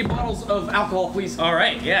 little mini bottles of alcohol, please. All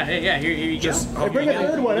right. Yeah. Here you Just go. bring a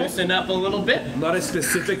third one. Loosen up a little bit. Not a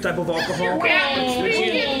specific type of alcohol.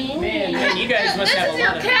 Man, you guys must have a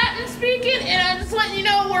lot of. This is your captain speaking, and I'm just letting you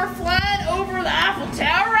know we're flying over the Eiffel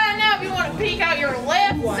Tower right now. If you want to peek out your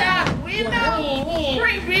left side window,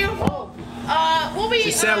 pretty beautiful. We'll be.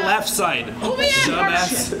 She said left side. We'll be at our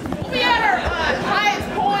highest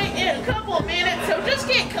point in a couple of minutes, so just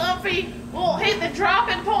get comfy. We'll hit the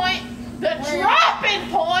dropping point. The dropping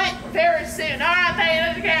point very soon. All right,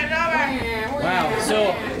 thank you, Captain. Over. Wow.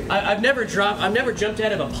 So I've never jumped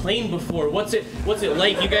out of a plane before. What's it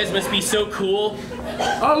like? You guys must be so cool.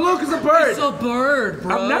 Oh, look, it's a bird. It's a bird,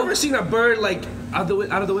 bro. I've never seen a bird like out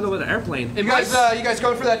of the window of an airplane. You guys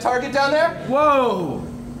going for that target down there? Whoa.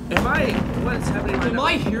 What's happening right now? Am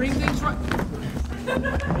I hearing things right?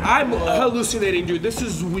 I'm hallucinating, dude. This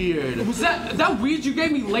is weird. Was that weird? You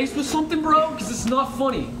gave me laced with something, bro? Because it's not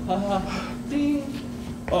funny. Ding.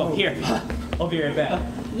 Oh, here. I'll be right back.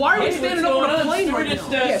 Why are you standing up on a plane right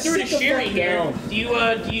now? Stewardess Sherry here. Do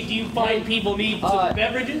you find people need some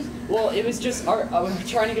beverages? Well, it was just we're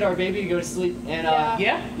trying to get our baby to go to sleep, and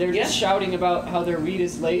they're just shouting about how their weed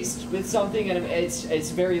is laced with something, and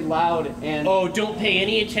it's very loud. And oh, don't pay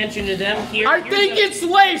any attention to them. I think it's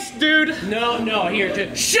laced, dude. No.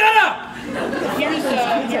 Here, shut up. Here's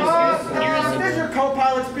This is your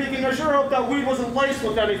co-pilot speaking. I sure hope that weed wasn't laced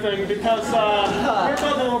with anything because we're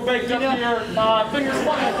both a little baked up here. Fingers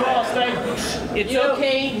fucking crossed, eh? It's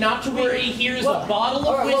okay, not to worry. Here's a bottle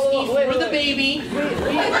of whiskey for the baby.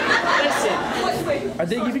 Listen. Are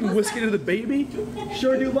they giving whiskey to the baby?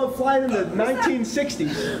 Sure do love flying in the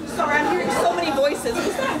 1960s. Sorry, I'm hearing so many voices.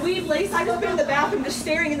 Was that weed laced? I've just been in the bathroom just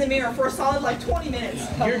staring in the mirror for a solid like 20 minutes.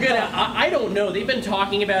 You're gonna, I don't know. They've been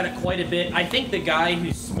talking about it quite a bit. I think the guy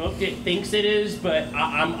who smoked it thinks it is, but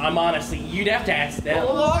I'm honestly, you'd have to ask them.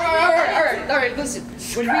 All right, listen.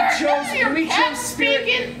 When we chose Spirit.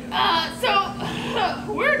 Speaking, so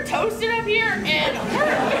we're toasting up here, and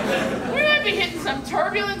we might be hitting some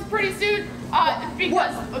turbulence pretty soon.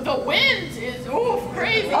 Because the wind is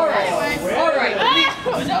crazy. All right.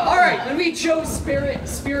 When we chose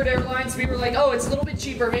Spirit Airlines, we were like, oh, it's a little bit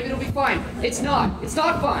cheaper. Maybe it'll be fine. It's not. It's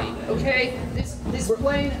not fine. Okay. This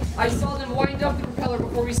plane, I saw them wind up the propeller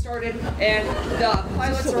before we started, and the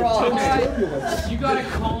pilots are all high. You gotta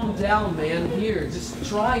calm down, man. Here, just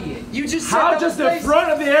try it. You just how does the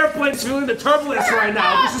front of the airplane's feeling the turbulence right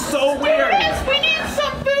now? This is so weird. We need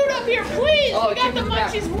some food up here, please. You got the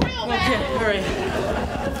munchies real bad. Okay, all right.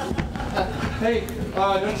 Hey,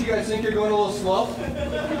 don't you guys think you're going a little slow?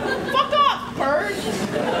 Fuck off, bird.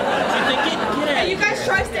 Hey, you guys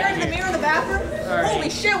try staring in the mirror in the bathroom? Holy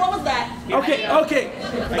shit, what was that? Okay.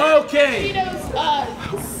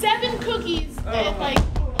 Cheetos, 7 cookies and like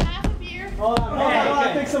half a beer. Hold on,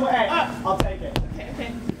 I think someone. Hey, I'll take it.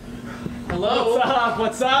 Okay. Hello?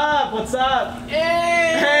 What's up?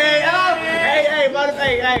 Hey,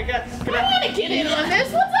 guys, I want to get in on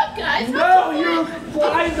this. What's up, guys? No, you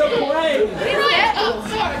flying the plane. Oh,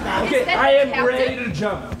 sorry. Okay, I am ready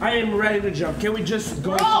to jump. Can we just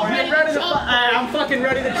go for it? I'm fucking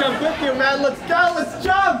ready to jump with you, man. Let's go. Let's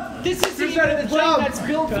jump. This is Who's even ready a to plane jump? that's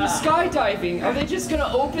built for skydiving. Are they just gonna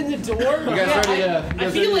open the door? You guys ready to? I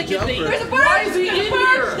feel like if they. There's a bird. Why is he in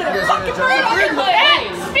here? Fucking bird on the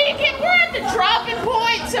plane. Speaking, we're at the dropping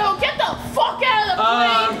point, so get the fuck out of the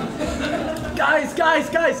plane.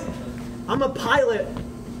 Guys. I'm a pilot.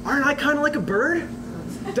 Aren't I kind of like a bird?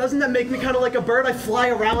 Doesn't that make me kind of like a bird? I fly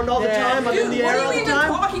around all the time. I'm in the air all the time. What are you even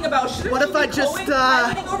talking about? Shouldn't What you if I be just,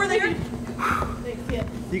 piloting over there?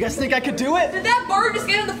 You guys think I could do it? Did that bird just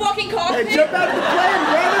get in the fucking cockpit? Hey, jump out of the plane,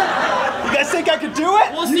 brother! You guys think I could do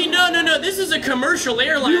it? Well, see, no. This is a commercial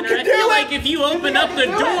airliner. You can I do feel it. like if you open up the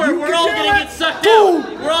door, You we're can all do gonna it. get sucked Boom.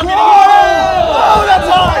 out. We're all gonna Oh, that's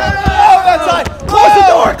high!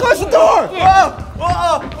 Close the door!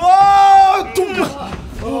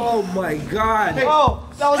 Oh my God. Hey,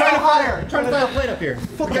 that was Trying to higher. fly the plane up here.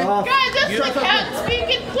 Fuck off. Guys, this is the captain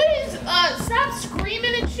speaking. Please, stop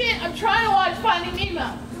screaming and shit. I'm trying to watch Finding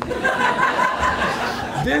Nemo.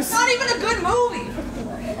 This. It's not even a good movie.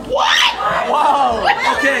 What? Wow.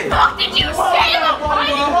 Okay. What the fuck did you say about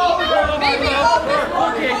Finding Nemo? Maybe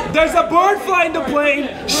There's a bird flying the plane.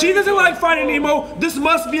 She doesn't like Finding Nemo. This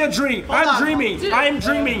must be a dream. I'm dreaming.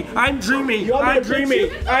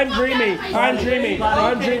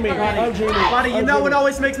 Buddy, you know what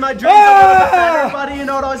always makes my dreams a little bit better? Buddy, you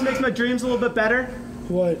know what always makes my dreams a little bit better?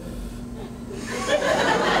 What?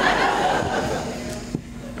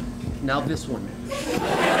 Now this one.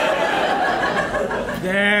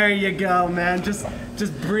 There you go, man. Just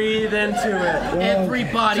breathe into it.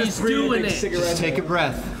 Everybody's doing it. Just take a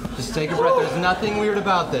breath. There's nothing weird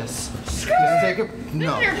about this. Just take a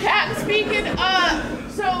no. This is your captain speaking.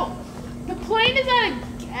 So the plane is out of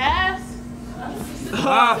gas. So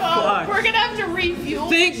we're gonna have to refuel.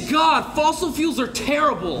 Thank God, fossil fuels are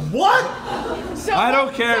terrible. What? So, I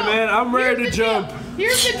don't care, man. I'm ready to jump.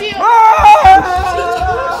 Here's the deal. Ah!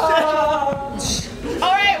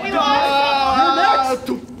 All right, we lost.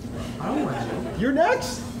 You're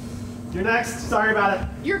next. Sorry about it.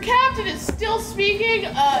 Your captain is still speaking.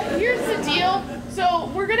 Here's the deal. So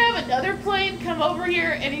we're gonna have another plane come over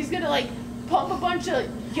here, and he's gonna like pump a bunch of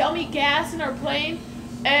yummy gas in our plane,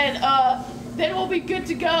 and then we'll be good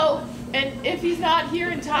to go. And if he's not here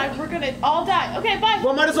in time, we're gonna all die. Okay, bye.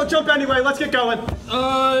 Well, might as well jump anyway. Let's get going.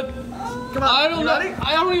 Come on. I don't know. Ready?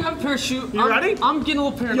 I don't even have a parachute. You ready? I'm getting a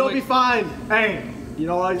little paranoid. You'll be fine. Hey, you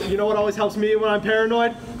know what always helps me when I'm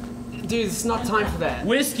paranoid? Dude, it's not time for that.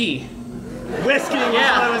 Whiskey. Whiskey.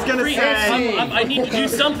 Yeah, what I was gonna say. I need to do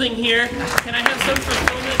something here. Can I have some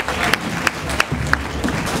fulfillment?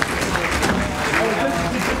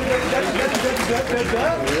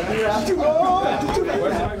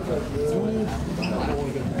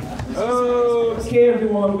 Okay,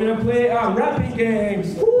 everyone, we're gonna play rapping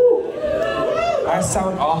games. Woo! I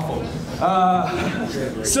sound awful.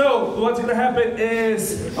 So what's gonna happen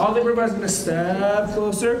is everybody's gonna step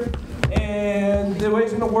closer, and the way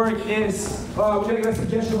it's gonna work is we're gonna get a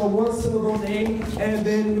suggestion of a one-syllable name, and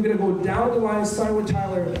then we're gonna go down the line, starting with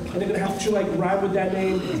Tyler, and they're gonna have to like rhyme with that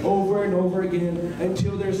name over and over again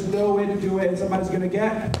until there's no way to do it, and somebody's gonna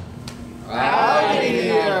get.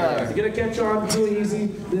 You're gonna catch on really easy.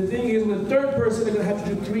 The thing is, with the third person, they're gonna have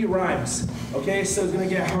to do 3 rhymes. Okay, so it's gonna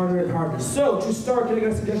get harder and harder. So to start, can I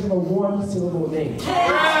get a suggestion of a one-syllable name?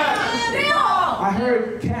 I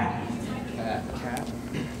heard cat. Cat.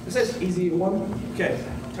 This is easy one. Okay,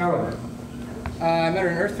 Tyler. I met her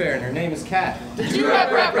in Earth Fair, and her name is Kat.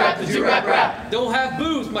 Rap. Don't have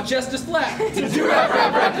booze, my chest is flat.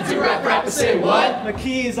 Rap. Say what? The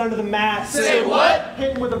key is under the mat. Say what?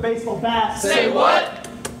 Hit him with a baseball bat. Say what?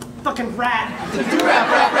 Fucking rat.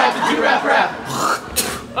 Rap.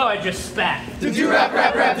 Oh, I just spat. Rap.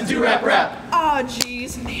 Oh,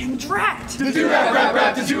 jeez, man, drat.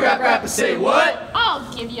 Rap. Say what? I'll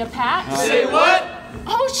give you a pat. Say what?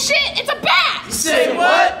 Oh shit, it's a bat! Say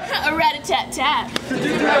what? A rat-a-tat-tat.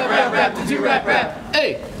 Rap.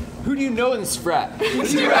 Hey, who do you know in this frat? Rap.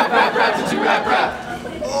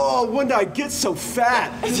 Oh, when did I get so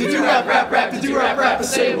fat? Do rap, rap, rap, do rap, rap.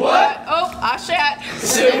 Say what? Oh, I shat.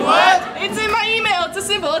 Say what? It's in my email. It's a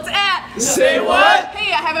symbol. It's at. Say what?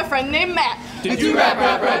 Hey, I have a friend named Matt. Do rap,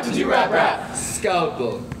 rap, rap, do rap, rap.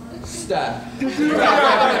 Scalpel. Stop. Do rap, rap,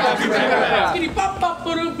 rap, do rap, rap. Skitty bop bop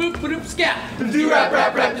boop boop boop scat. Do rap,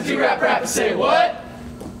 rap, rap, do rap, rap. Say what?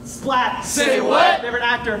 Splat. Say what? Favorite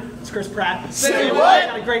actor, it's Chris Pratt. Say what? I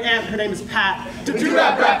got a great aunt, her name is Pat. Do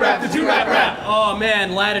rap, rap, rap, do rap, rap. Oh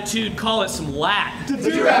man, latitude, call it some lat.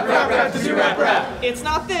 Do rap, rap, rap, do rap, rap. It's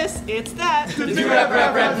not this, it's that. Do rap,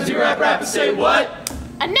 rap, rap, do rap, rap. Say what?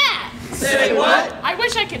 A gnat. Say what? I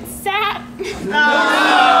wish I could sat.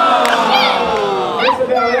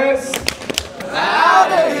 Isabel is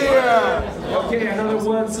out of here. Okay, another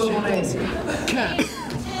one syllable name.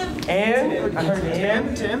 And I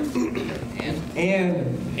heard Tim.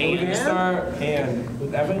 And we're gonna start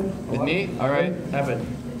with Evan. With me? All right. Evan.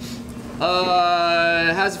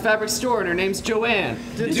 Has a fabric store and her name's Joanne.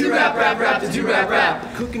 Do rap, rap, rap, do rap,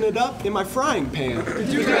 rap. Cooking it up in my frying pan.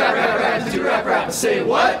 Do rap, rap, rap, do rap, rap. Say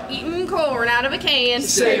what? Eating corn out of a can.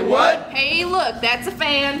 Say what? Hey, look, that's a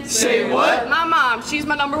fan. Say what? My mom, she's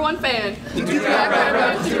my #1 fan. Do rap, rap,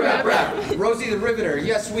 rap, do rap, rap. Rosie the Riveter,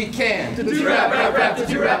 yes we can. Do rap, rap, rap,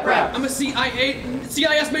 do rap, rap. I'm a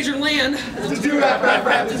CIS Major Land. Do rap, rap,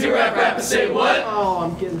 rap, do rap, rap. Say what? Oh,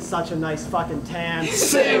 I'm getting such a nice fucking tan.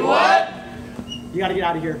 Say what? You gotta get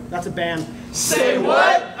out of here. That's a band. Say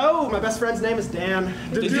what? Oh, my best friend's name is Dan.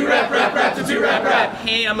 Do rap, rap, rap, do rap, rap.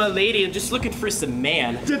 Hey, I'm a lady. I'm just looking for some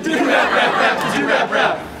man. Do rap, rap, rap, do rap,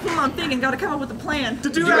 rap. I'm thinking, gotta come up with a plan. Do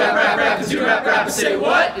rap, rap, rap, do rap, rap. Say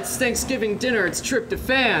what? It's Thanksgiving dinner. It's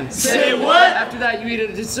tryptophan. Say what? After that, you eat a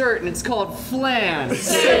dessert and it's called flan.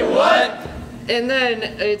 Say what? And then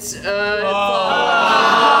it's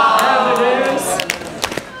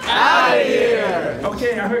Out of here.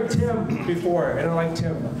 Okay, I heard Tim before, and I like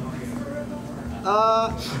Tim.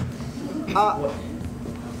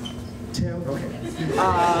 Tim. Okay.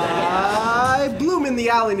 I bloom in the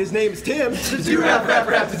alley and his name's Tim. Do rap, rap,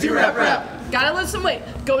 rap, do rap, rap. Gotta lose some weight.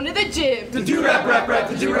 Going to the gym. Do rap, rap, rap,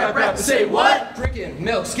 do rap, rap. Say what? Drinking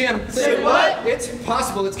milk, skim. Say what? It's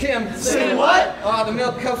possible, it's Kim. Say what? Oh, the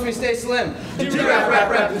milk helps me stay slim. Do rap, rap,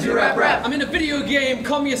 rap, do rap, rap. I'm in a video game.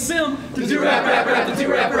 Call me a sim. Do rap, rap, rap,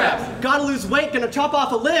 do rap, rap. Gotta lose weight, gonna chop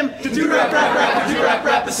off a limb. Do rap, rap, rap, do rap,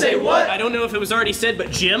 rap. Say what? I don't know if it was already said,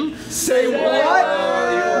 but Jim? Say what?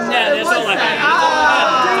 Yeah, that's all I had.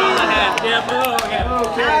 Yep. Oh, okay.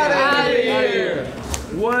 Okay. Out of here.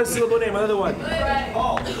 One syllable name. Another one.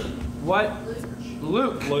 Oh. What?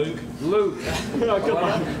 Luke. Luke.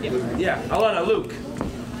 Yeah, Alana, Luke.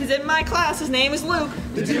 He's in my class, his name is Luke.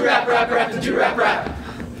 Do rap, rap, rap, do rap, rap.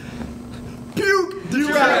 Puke. Do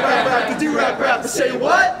rap, rap, rap, do rap, rap. Say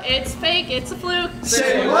what? It's fake, it's a fluke.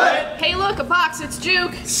 Say what? Hey, look, a box, it's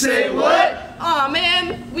juke. Say what? Aw,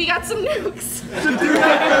 man, we got some nukes. Do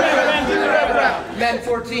rap, rap, rap, do rap, rap. Men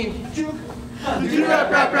 14. Do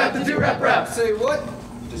rap, rap, rap, do rap, rap. Say what?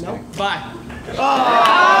 No. Bye.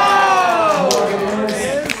 Oh!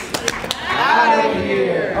 Out of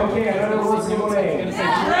here. Okay, another one syllable name.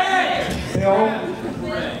 Bill.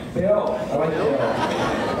 Bill. I like Bill.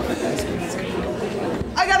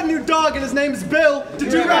 I got a new dog and his name is Bill. Do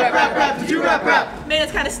rap, rap, rap, do rap, rap. Man,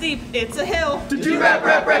 it's kind of steep. It's a hill. Do rap,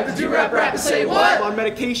 rap, rap, do rap, rap. Say I'm what? on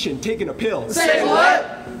medication, taking a pill. Say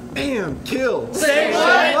what? Bam, kill. Say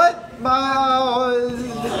what?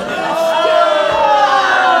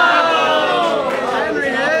 Henry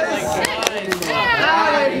is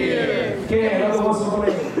Out of here. Okay, another one syllable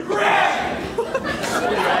name.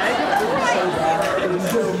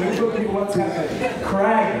 What's happening?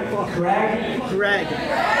 Craig.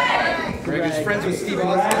 Greg is friends with Steve Craig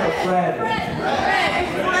Austin. or Fred?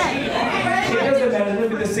 It doesn't matter, they'll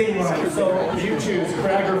be the same rhyme, so you choose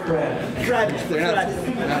Craig or Fred. They're not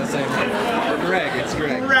the same. Greg, it's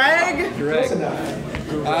Greg. Close enough.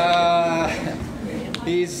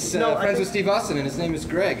 He's friends with Steve Austin and his name is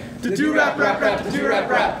Greg. Do rap, rap, rap, do rap,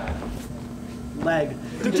 rap. leg.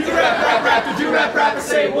 Do rap, rap, rap, do rap, rap.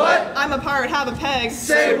 Say what? I'm a pirate, have a peg.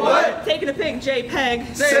 Say what? Taking a pig,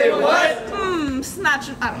 JPEG. Say what?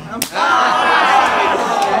 Snatching, I don't know.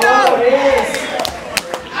 No, it is.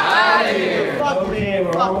 Out of here. Okay,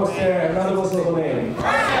 we're almost there. Another syllable name.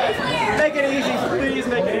 Make it easy, please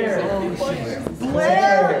make it easy.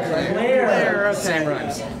 Blair. Okay. Same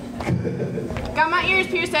rhymes. Got my ears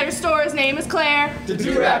pierced at her store, his name is Claire.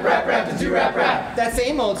 Do rap, rap, rap, do rap, rap. That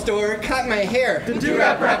same old store cut my hair. Do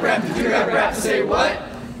rap, rap, rap, do rap, rap. Say what?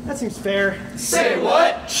 That seems fair. Say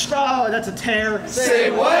what? Oh, that's a tear. Say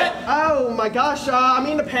what? Oh my gosh, I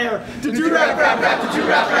mean a pear. Do rap, rap, rap, do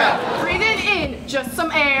rap, rap. Breathe it in, just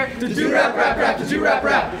some air. To do rap, rap, rap, to do rap,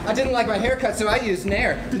 rap. I didn't like my haircut, so I used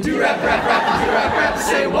Nair. To do rap, rap, rap, to do rap, rap.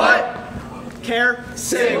 Say what? Care.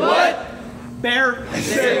 Say what? Bear.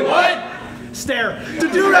 Say what? Stare.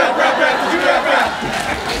 To do rap, rap, rap, to do rap, rap.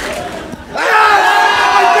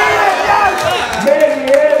 There he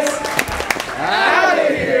is. Out of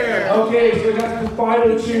here. Okay, so we got the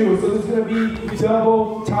final two. So this is going to be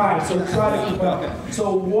double time. So try to keep up.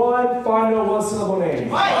 So one final one-syllable name.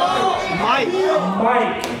 Mike.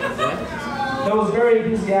 Mike. That was very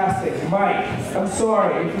enthusiastic. Mike. I'm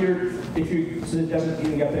sorry if you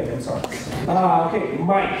definitely got picked. I'm sorry. Okay,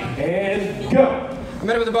 Mike. And go. I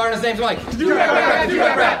met him at the bar and his name's Mike. To do rap, rap, rap, to do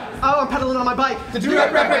rap, rap. Oh, I'm pedaling on my bike. To do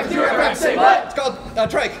rap, rap, rap, to do rap, rap. Say what? It's called a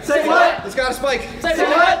trike. Say what? It's got a spike. Say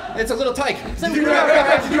what? It's a little tyke. Say To do rap, rap,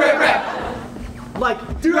 rap, to do rap, rap. Like,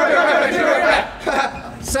 Do rap, rap, rap, to do rap,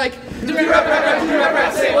 rap. Psych. To do rap, rap, rap, to do rap,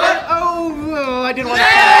 rap. Say what? oh, I didn't want to.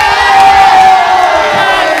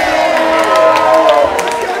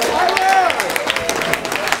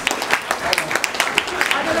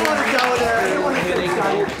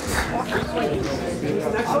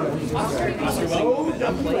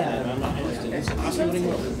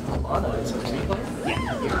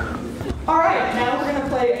 Alright, now we're going to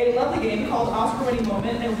play a lovely game called Oscar Winning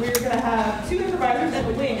Moment, and we're going to have two improvisers and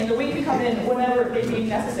a wing, and the wing can come in whenever they deem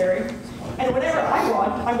necessary. And whenever I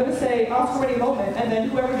want, I'm going to say Oscar Winning Moment, and then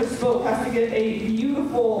whoever just spoke has to give a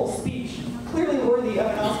beautiful speech, clearly worthy of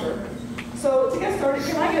an Oscar. So to get started,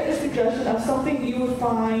 can I get a suggestion of something you would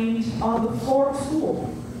find on the floor of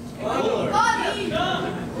school? I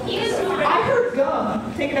heard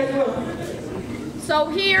gum. Take it as you will. So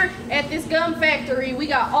here at this gum factory, we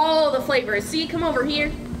got all the flavors. See, come over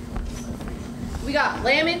here. We got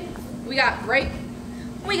lemon, we got grape,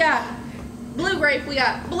 we got blue grape, we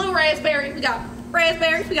got blue raspberry, we got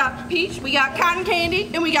raspberries, we got peach, we got cotton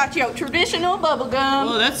candy, and we got your traditional bubble gum.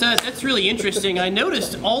 Well, that's really interesting. I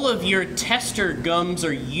noticed all of your tester gums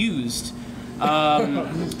are used.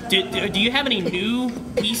 Do you have any new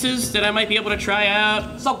pieces that I might be able to try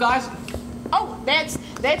out? What's up, guys? Oh, that's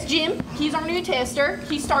Jim. He's our new tester.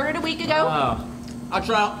 He started a week ago. I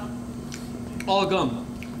try out all the gum.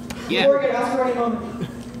 Yeah. Before we get Oscar Winning Moment.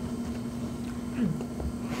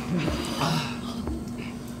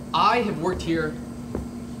 I have worked here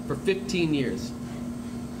for 15 years.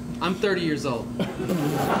 I'm 30 years old.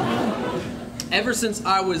 Ever since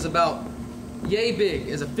I was about yay big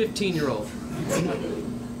as a 15-year-old,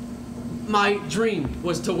 my dream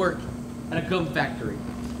was to work at a gum factory.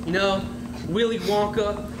 You know, Willy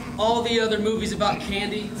Wonka, all the other movies about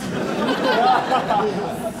candy.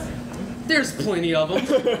 There's plenty of them.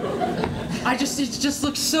 It just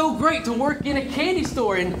looks so great to work in a candy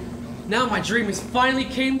store, and now my dream has finally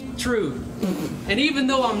came true. And even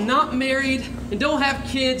though I'm not married and don't have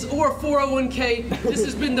kids or a 401k, this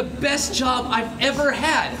has been the best job I've ever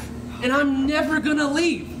had, and I'm never gonna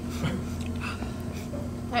leave.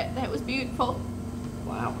 That was beautiful.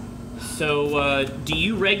 Wow. So, do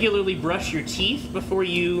you regularly brush your teeth before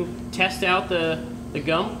you test out the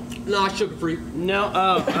gum? Nah, sugar-free. No?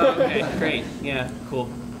 Oh, okay, great. Yeah, cool.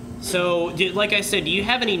 So, like I said, do you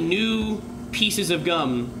have any new pieces of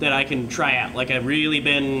gum that I can try out? Like, I've really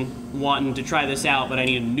been wanting to try this out, but I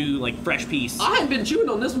need a new, like, fresh piece. I haven't been chewing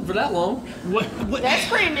on this one for that long. What? That's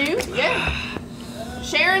brand new, yeah.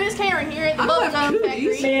 Sharon is Karen here at the Bubblegum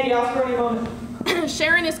Factory. Mandy, Oscar Winning Moment.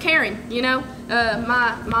 Sharon is Karen, you know.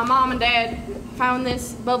 My mom and dad found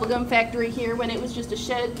this bubblegum factory here when it was just a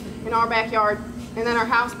shed in our backyard, and then our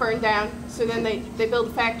house burned down, so then they built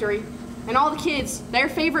a factory. And all the kids, their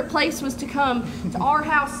favorite place was to come to our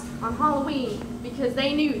house on Halloween because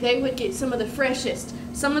they knew they would get some of the freshest,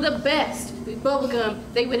 some of the best bubblegum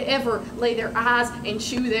they would ever lay their eyes and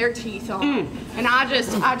chew their teeth on. And I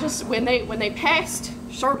just when they passed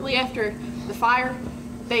shortly after the fire,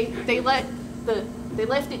 they left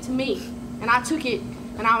it to me, and I took it,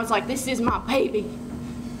 and I was like, this is my baby.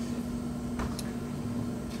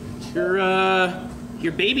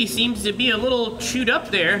 Your baby seems to be a little chewed up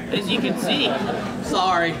there, as you can see.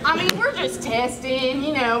 Sorry. I mean, we're just testing,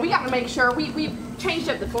 you know, we got to make sure we've changed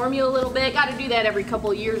up the formula a little bit. Got to do that every couple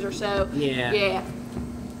of years or so. Yeah. Yeah.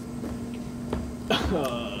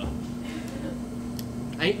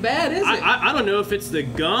 Ain't bad, is it? I don't know if it's the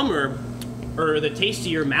gum or the taste of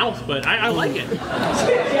your mouth, but I like it.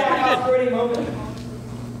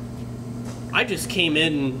 I just came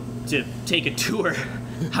in to take a tour.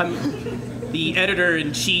 I'm the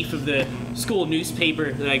editor-in-chief of the school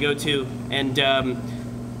newspaper that I go to, and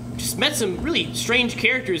just met some really strange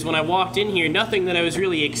characters when I walked in here. Nothing that I was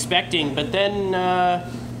really expecting, but then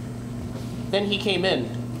he came in.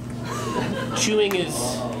 chewing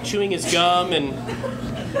his gum, and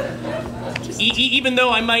even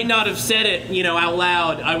though I might not have said it, out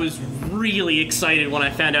loud, I was really excited when I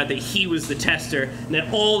found out that he was the tester and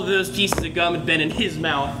that all of those pieces of gum had been in his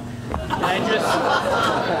mouth. And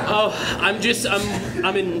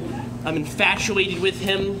I'm infatuated with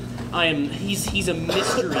him. He's a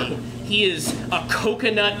mystery. He is a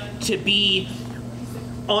coconut to be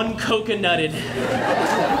uncoconutted.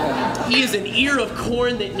 He is an ear of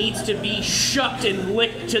corn that needs to be shucked and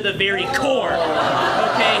licked to the very core.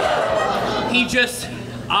 Okay?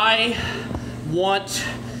 I want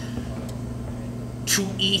to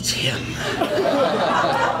eat him.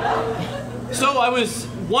 So I was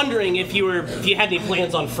wondering if you had any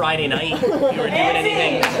plans on Friday night, if you were doing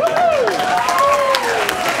anything.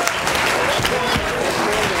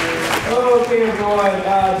 Okay, everyone,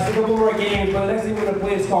 just a couple more games, but the next thing we're going to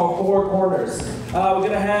play is called Four Corners. We're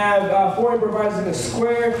going to have 4 improvisers in a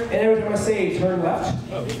square, and every time I say turn left.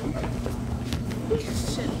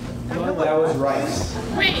 That was right.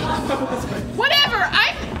 Wait, whatever,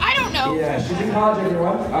 I don't know. Yeah, she's in college,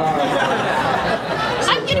 everyone.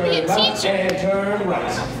 I'm going to be a teacher. And turn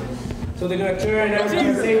right. So they're going to turn, and every time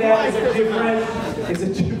I say that, it's a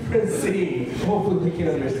different scene. Hopefully we can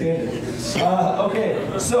understand it. Okay,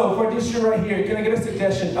 so for this show right here, can I get a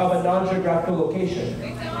suggestion of a non-geographical location?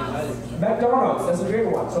 McDonald's, that's a great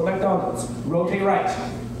one. So McDonald's, rotate right.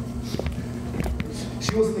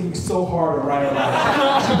 She was thinking so hard of right or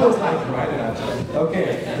left. She was like, right or left.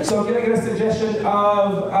 Okay, so can I get a suggestion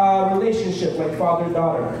of a relationship like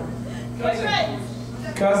father-daughter?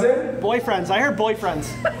 Cousin? Boyfriends. I heard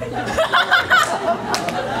boyfriends.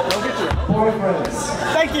 Boyfriends.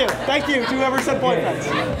 Thank you. Whoever said boyfriends.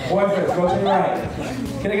 Boyfriends, go to the right.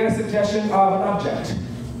 Can I get a suggestion of an object?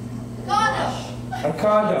 A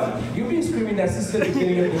condom. You've been screaming that since the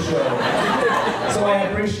beginning of the show. So I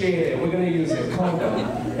appreciate it. We're going to use it. Condom.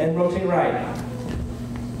 And rotate right.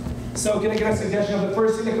 So can I get a suggestion of the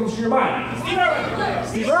first thing that comes to your mind? Steve Irwin.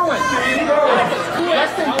 Steve Irwin. Steve Irwin.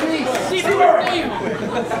 Rest in peace. Steve Irwin.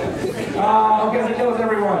 Okay, that kills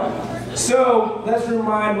everyone. So let's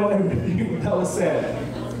remind what that was said.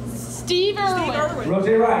 Steve Irwin.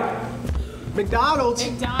 Rotate right. McDonald's.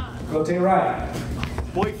 Rotate right.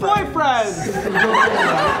 Boyfriends.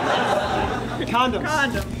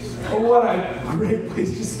 Condoms. Oh, what a great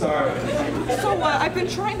place to start. So I've been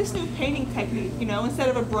trying this new painting technique, instead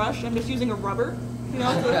of a brush, I'm just using a rubber.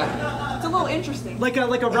 It's a little interesting. Like a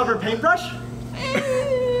rubber paintbrush?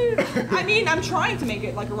 I mean, I'm trying to make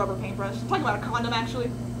it like a rubber paintbrush. I'm talking about a condom,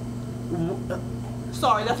 actually.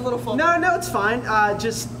 Sorry, that's a little full. No, it's fine.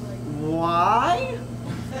 Just why?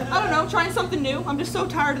 I don't know, trying something new. I'm just so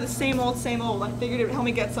tired of the same old. I figured it would help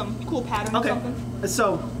me get some cool pattern or something.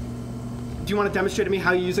 So, do you want to demonstrate to me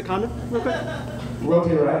how you use a condom real quick?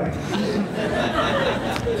 Rotate right.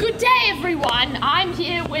 Good day, everyone. I'm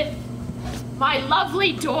here with my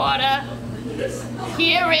lovely daughter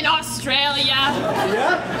here in Australia.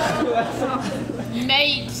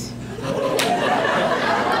 Mate.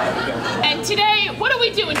 And today, what are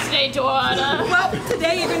we doing today, daughter? Well,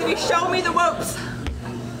 today you're going to be showing me the ropes.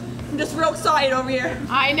 I'm just real excited over here.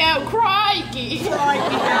 I know, crikey. Yeah.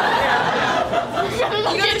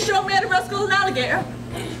 You're going to show me how to wrestle an alligator?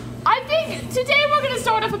 I think today we're going to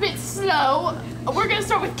start off a bit slow. We're going to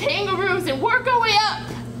start with kangaroos and work our way up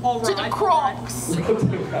to the crocs.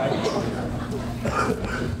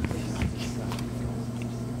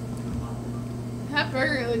 That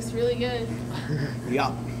burger looks really good.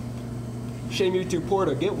 Yeah. Shame you two poor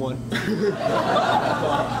to get one.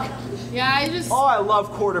 Yeah, Oh, I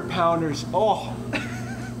love quarter pounders. Oh.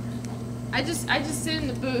 I just sit in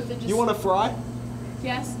the booth and just. You want to fry?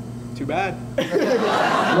 Yes. Too bad. Right.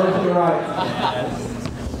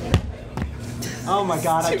 Oh my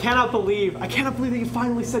God! I cannot believe that you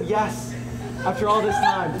finally said yes after all this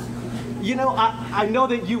time. I know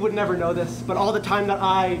that you would never know this, but all the time that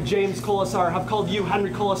I, James Colasar, have called you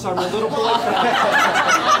Henry Colasar, my little boyfriend.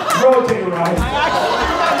 Rotate right.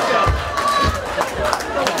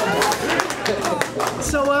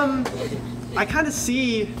 So, I kind of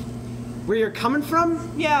see where you're coming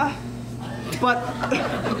from. Yeah. But.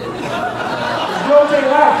 Rotate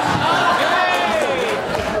left.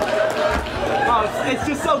 Oh, it's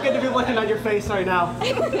just so good to be looking at your face right now.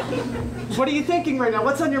 What are you thinking right now?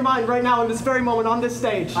 What's on your mind right now in this very moment on this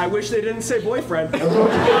stage? I wish they didn't say boyfriend.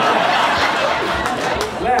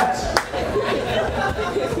 Left.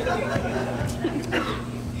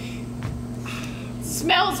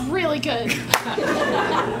 Smells really good.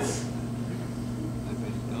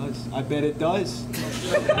 I bet it does.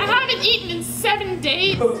 I haven't eaten in 7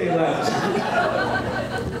 days. Rotate left.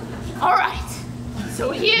 All right. So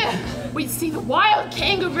here we see the wild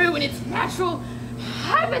kangaroo in its natural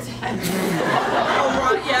habitat.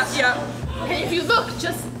 All right, yeah. And if you look,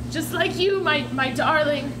 just like you, my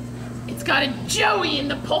darling, it's got a Joey in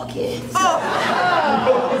the pocket.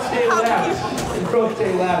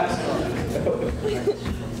 Rotate laps.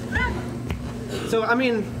 So I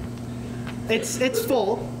mean, it's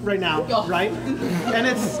full right now, right? And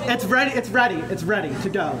it's ready to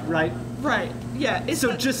go, right? Right. Yeah.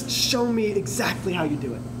 So just show me exactly how you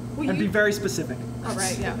do it, and be very specific. All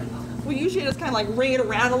right. Yeah. We usually just kind of like ring it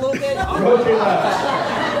around a little bit. Rotate laps.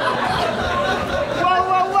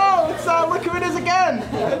 Whoa! It's look who it is again.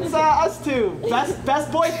 It's us two,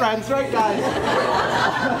 best boyfriends, right, guys?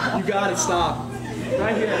 You got it. Stop.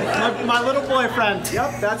 Right here, my little boyfriend.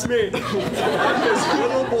 Yep, that's me. I'm his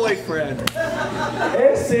little boyfriend.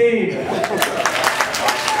 It's scene.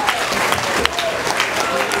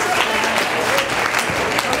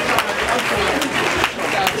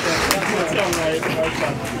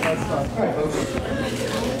 Alright, folks.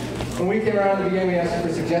 When we came around at the beginning, we asked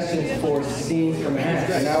for suggestions for scenes from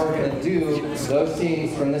hats, and now we're going to do those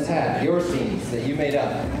scenes from this hat, your scenes that you made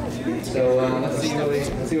up. So let's see what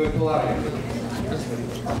we pull out here.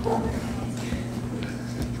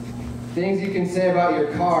 Things you can say about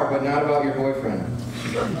your car, but not about your boyfriend.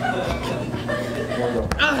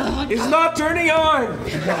 It's not turning on!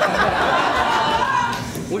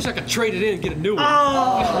 Wish I could trade it in and get a new one.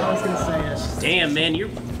 I was gonna say it. Damn, man, you're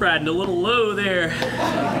riding a little low there.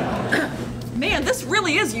 Man, this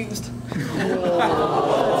really is used.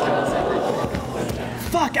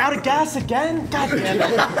 Fuck, out of gas again? God damn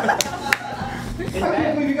it. I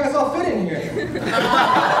can't believe you guys all fit in here.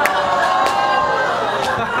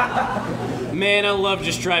 Man, I love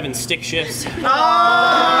just driving stick shifts. Oh,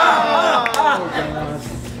 God.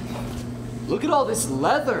 Look at all this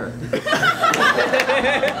leather.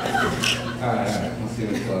 Alright, let's see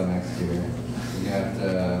what's going next here. We got,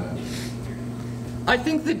 I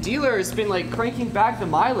think the dealer has been like cranking back the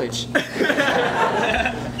mileage.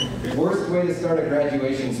 worst way to start a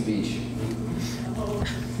graduation speech.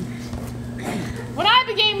 When I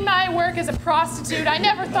began my work as a prostitute, I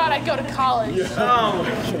never thought I'd go to college. Oh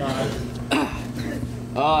my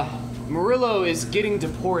God. Murillo is getting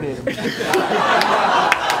deported.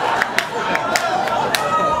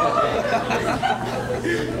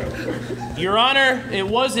 Your Honor, it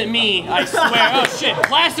wasn't me, I swear. Oh shit,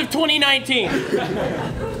 class of 2019.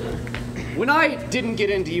 When I didn't get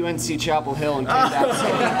into UNC Chapel Hill and came back,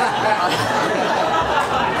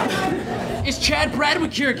 It's Chad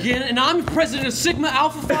Bradwick here again, and I'm president of Sigma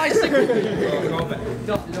Alpha Phi Sigma.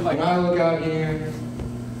 When I look out here,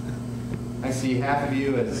 I see half of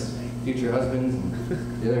you as future husbands,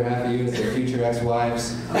 and the other half of you as their future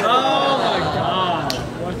ex-wives. Oh my God.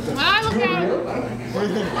 When I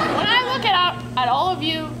look at all of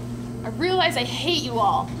you, I realize I hate you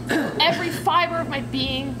all. Every fiber of my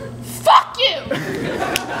being. Fuck you!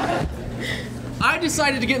 I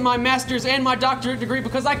decided to get my master's and my doctorate degree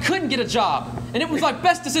because I couldn't get a job, and it was my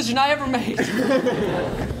best decision I ever made.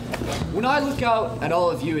 when I look out at all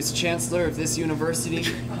of you as chancellor of this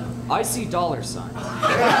university, I see dollar signs.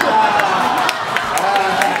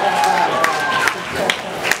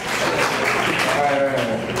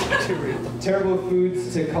 Terrible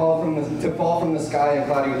foods to fall from the sky and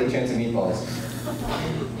cloudy with a chance of meatballs.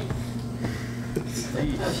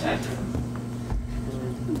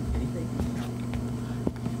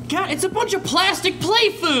 God, it's a bunch of plastic play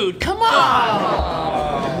food. Come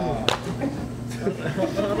on.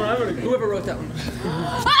 Whoever wrote that one. It's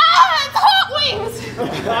hot wings!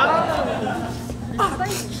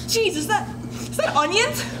 Jeez, is that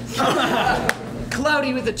onions?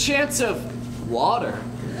 Cloudy with a chance of water.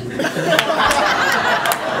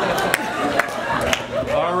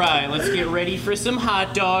 All right, let's get ready for some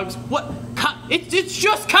hot dogs. What? It's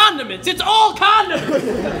just condiments. It's all condiments.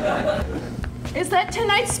 Is that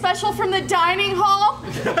tonight's special from the dining hall?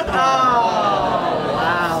 Oh,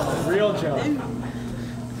 wow. Real joke.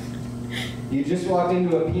 You just walked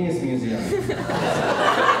into a penis museum.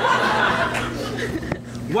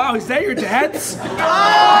 Wow, is that your dad's?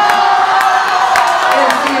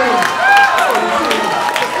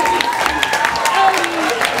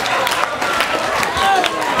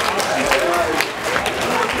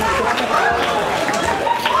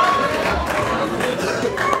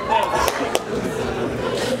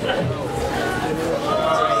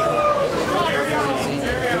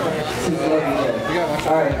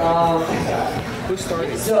 Who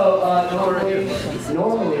started? So,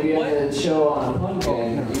 normally we have a show on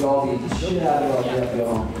Pumpkin, you all beat the shit out of us, you have to go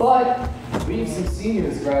home. But, we have some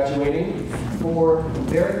seniors graduating, 4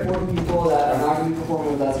 very important people that are not going to be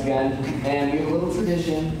performing with us again. And we have a little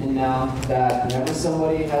tradition in Noun that whenever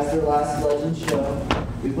somebody has their last legend show,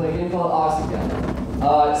 we play a game called Oxygen.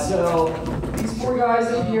 So these 4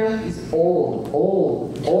 guys in here, these old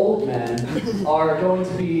men, are going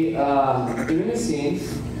to be doing a scene.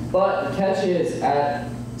 But the catch is,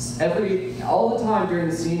 all the time during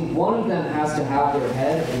the scene, one of them has to have their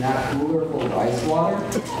head in that cooler full of ice water.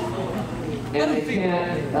 And they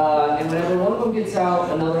can't, and whenever one of them gets out,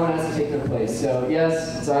 another one has to take their place. So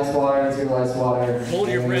yes, it's ice water, it's real ice water. Hold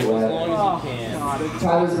your breath as long as you can.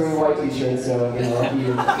 Tyler's wearing a white t-shirt, so, you know, lucky you.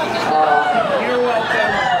 You're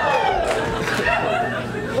welcome.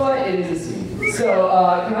 But it is a scene. So,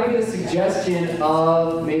 can I get a suggestion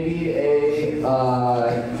of maybe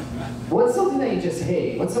what's something that you just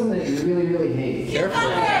hate? What's something that you really, really hate? Careful.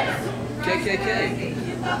 KKK.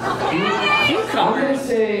 I'm going to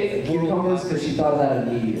say cucumbers because she thought of that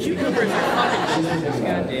immediately. Cucumbers are fucking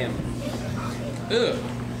goddamn. Ugh.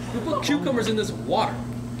 Who put cucumbers in this water?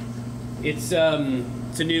 It's a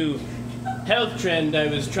new health trend I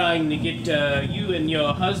was trying to get you and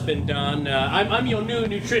your husband on. I'm your new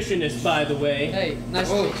nutritionist, by the way. Hey, nice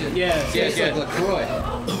to meet you. Yes, yes, yes. Like LaCroix.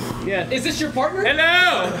 Yeah. Is this your partner?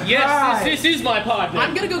 Hello! Yes, this is my partner.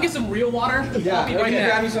 I'm gonna go get some real water. Yeah, I'll be right can you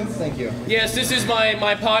back. grab me something? Thank you. Yes, this is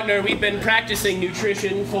my partner. We've been practicing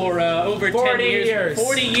nutrition for over 10 years.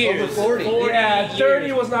 40 years. Over 40. Yeah, 30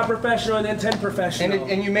 years. was not professional and then 10 professional.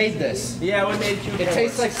 And you made this. Yeah, we made cucumbers. It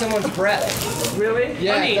tastes like someone's breath. Really?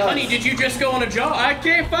 Yeah, Honey, did you just go on a jog? I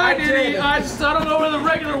can't find any. I don't know where the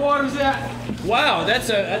regular water's at. Wow,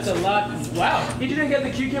 that's a lot. Wow. You didn't get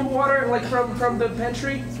the cucumber water like from the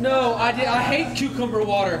pantry? No, I did. I hate cucumber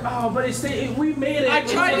water. Oh, but we made it. I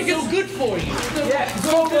tried to get so good for you. Yeah,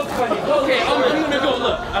 go look, honey. Okay, I'm gonna go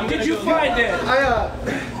look. Did you find it?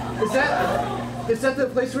 Is that the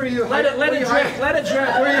place where you Let it drip. Let it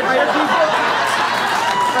drip. Where you hire people?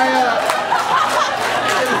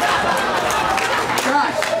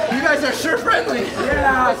 Gosh, you guys are sure friendly.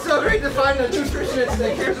 Yeah. It's so great to find a nutritionist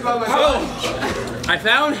that cares about my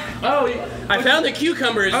Oh, I found the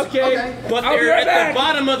cucumbers. Okay. But they're at the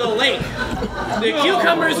bottom of the lake. The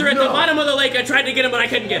cucumbers are at the bottom of the lake. I tried to get them, but I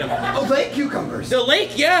couldn't get them. Oh, lake cucumbers. The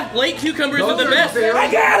lake, yeah. Lake cucumbers are the best. I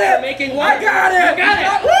got it! Making water. I got it! You got it!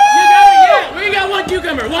 Woo! You got it, yeah. We got one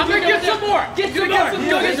cucumber. One cucumber. Get some more. Get some more.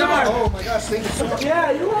 Go get some more. Oh my gosh, thank you so much.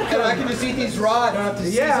 Yeah, you're welcome. I can just eat these raw. I don't have to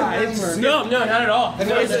season them. No, not at all.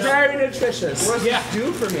 It's very nutritious. What does this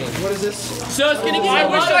do for me? What is this? So it's gonna give you I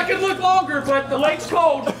wish I could look longer, but the lake's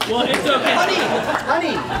cold. Well, it's okay.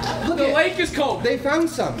 Honey, look, The lake is cold. they found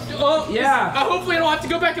some. Oh, Yeah. hopefully I don't have to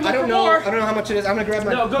go back and I look don't for know. more. I don't know how much it is. I'm gonna grab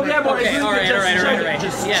my. No, go get more. Okay, It's all right, just chug all right. it.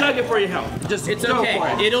 Just Yeah. chug it for your health. Just It's go okay. for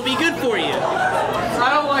it. It'll be good for you. I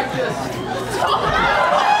don't like this.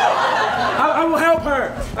 I will help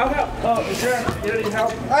her. I'll help. Oh, is there? You need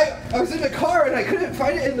help? I was in the car and I couldn't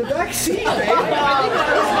find it in the back seat, babe. I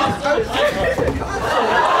was in the car.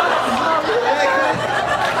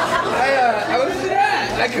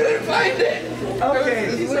 I couldn't find it.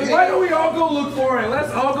 Okay, so why don't we all go look for it?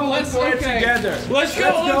 Let's all go look for it together. Let's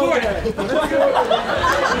go look for it. Let's go.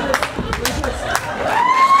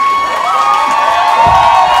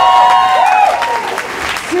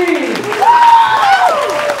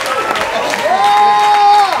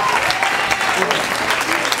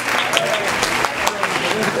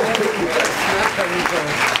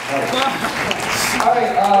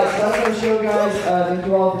 Alright, so that's our show, guys. Thank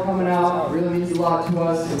you all for coming out. It really means a lot to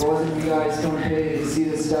us. If it wasn't for you guys coming today to see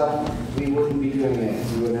this stuff, we wouldn't be doing it.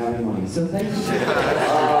 We wouldn't have any money. So thank you.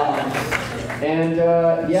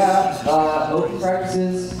 Open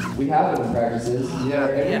practices. We have open practices. Yeah.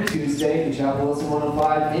 Every Tuesday in Chapel Wilson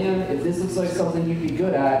 105. And if this looks like something you'd be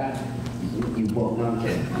good at, you won't. No, I'm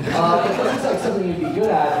kidding. If this looks like something you'd be good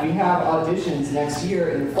at, we have auditions next year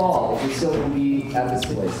in the fall. If you're still going to be at this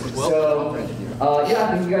place. So, thank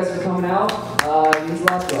you guys for coming out. It means a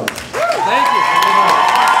lot to us. Thank you.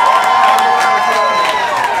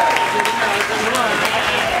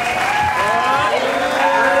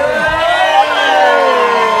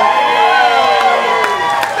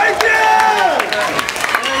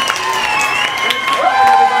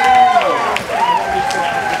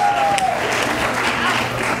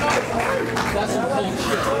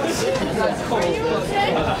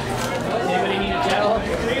 Anybody need a towel?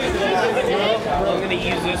 I'm gonna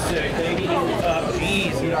use this cleaning.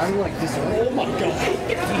 Jeez, dude, I'm like this. Oh my god.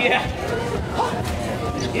 Yeah.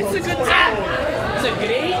 It's a good time. It's a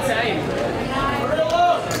great time.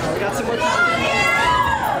 We got some more time.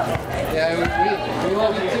 Yeah, we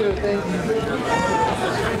love you too. Thank you.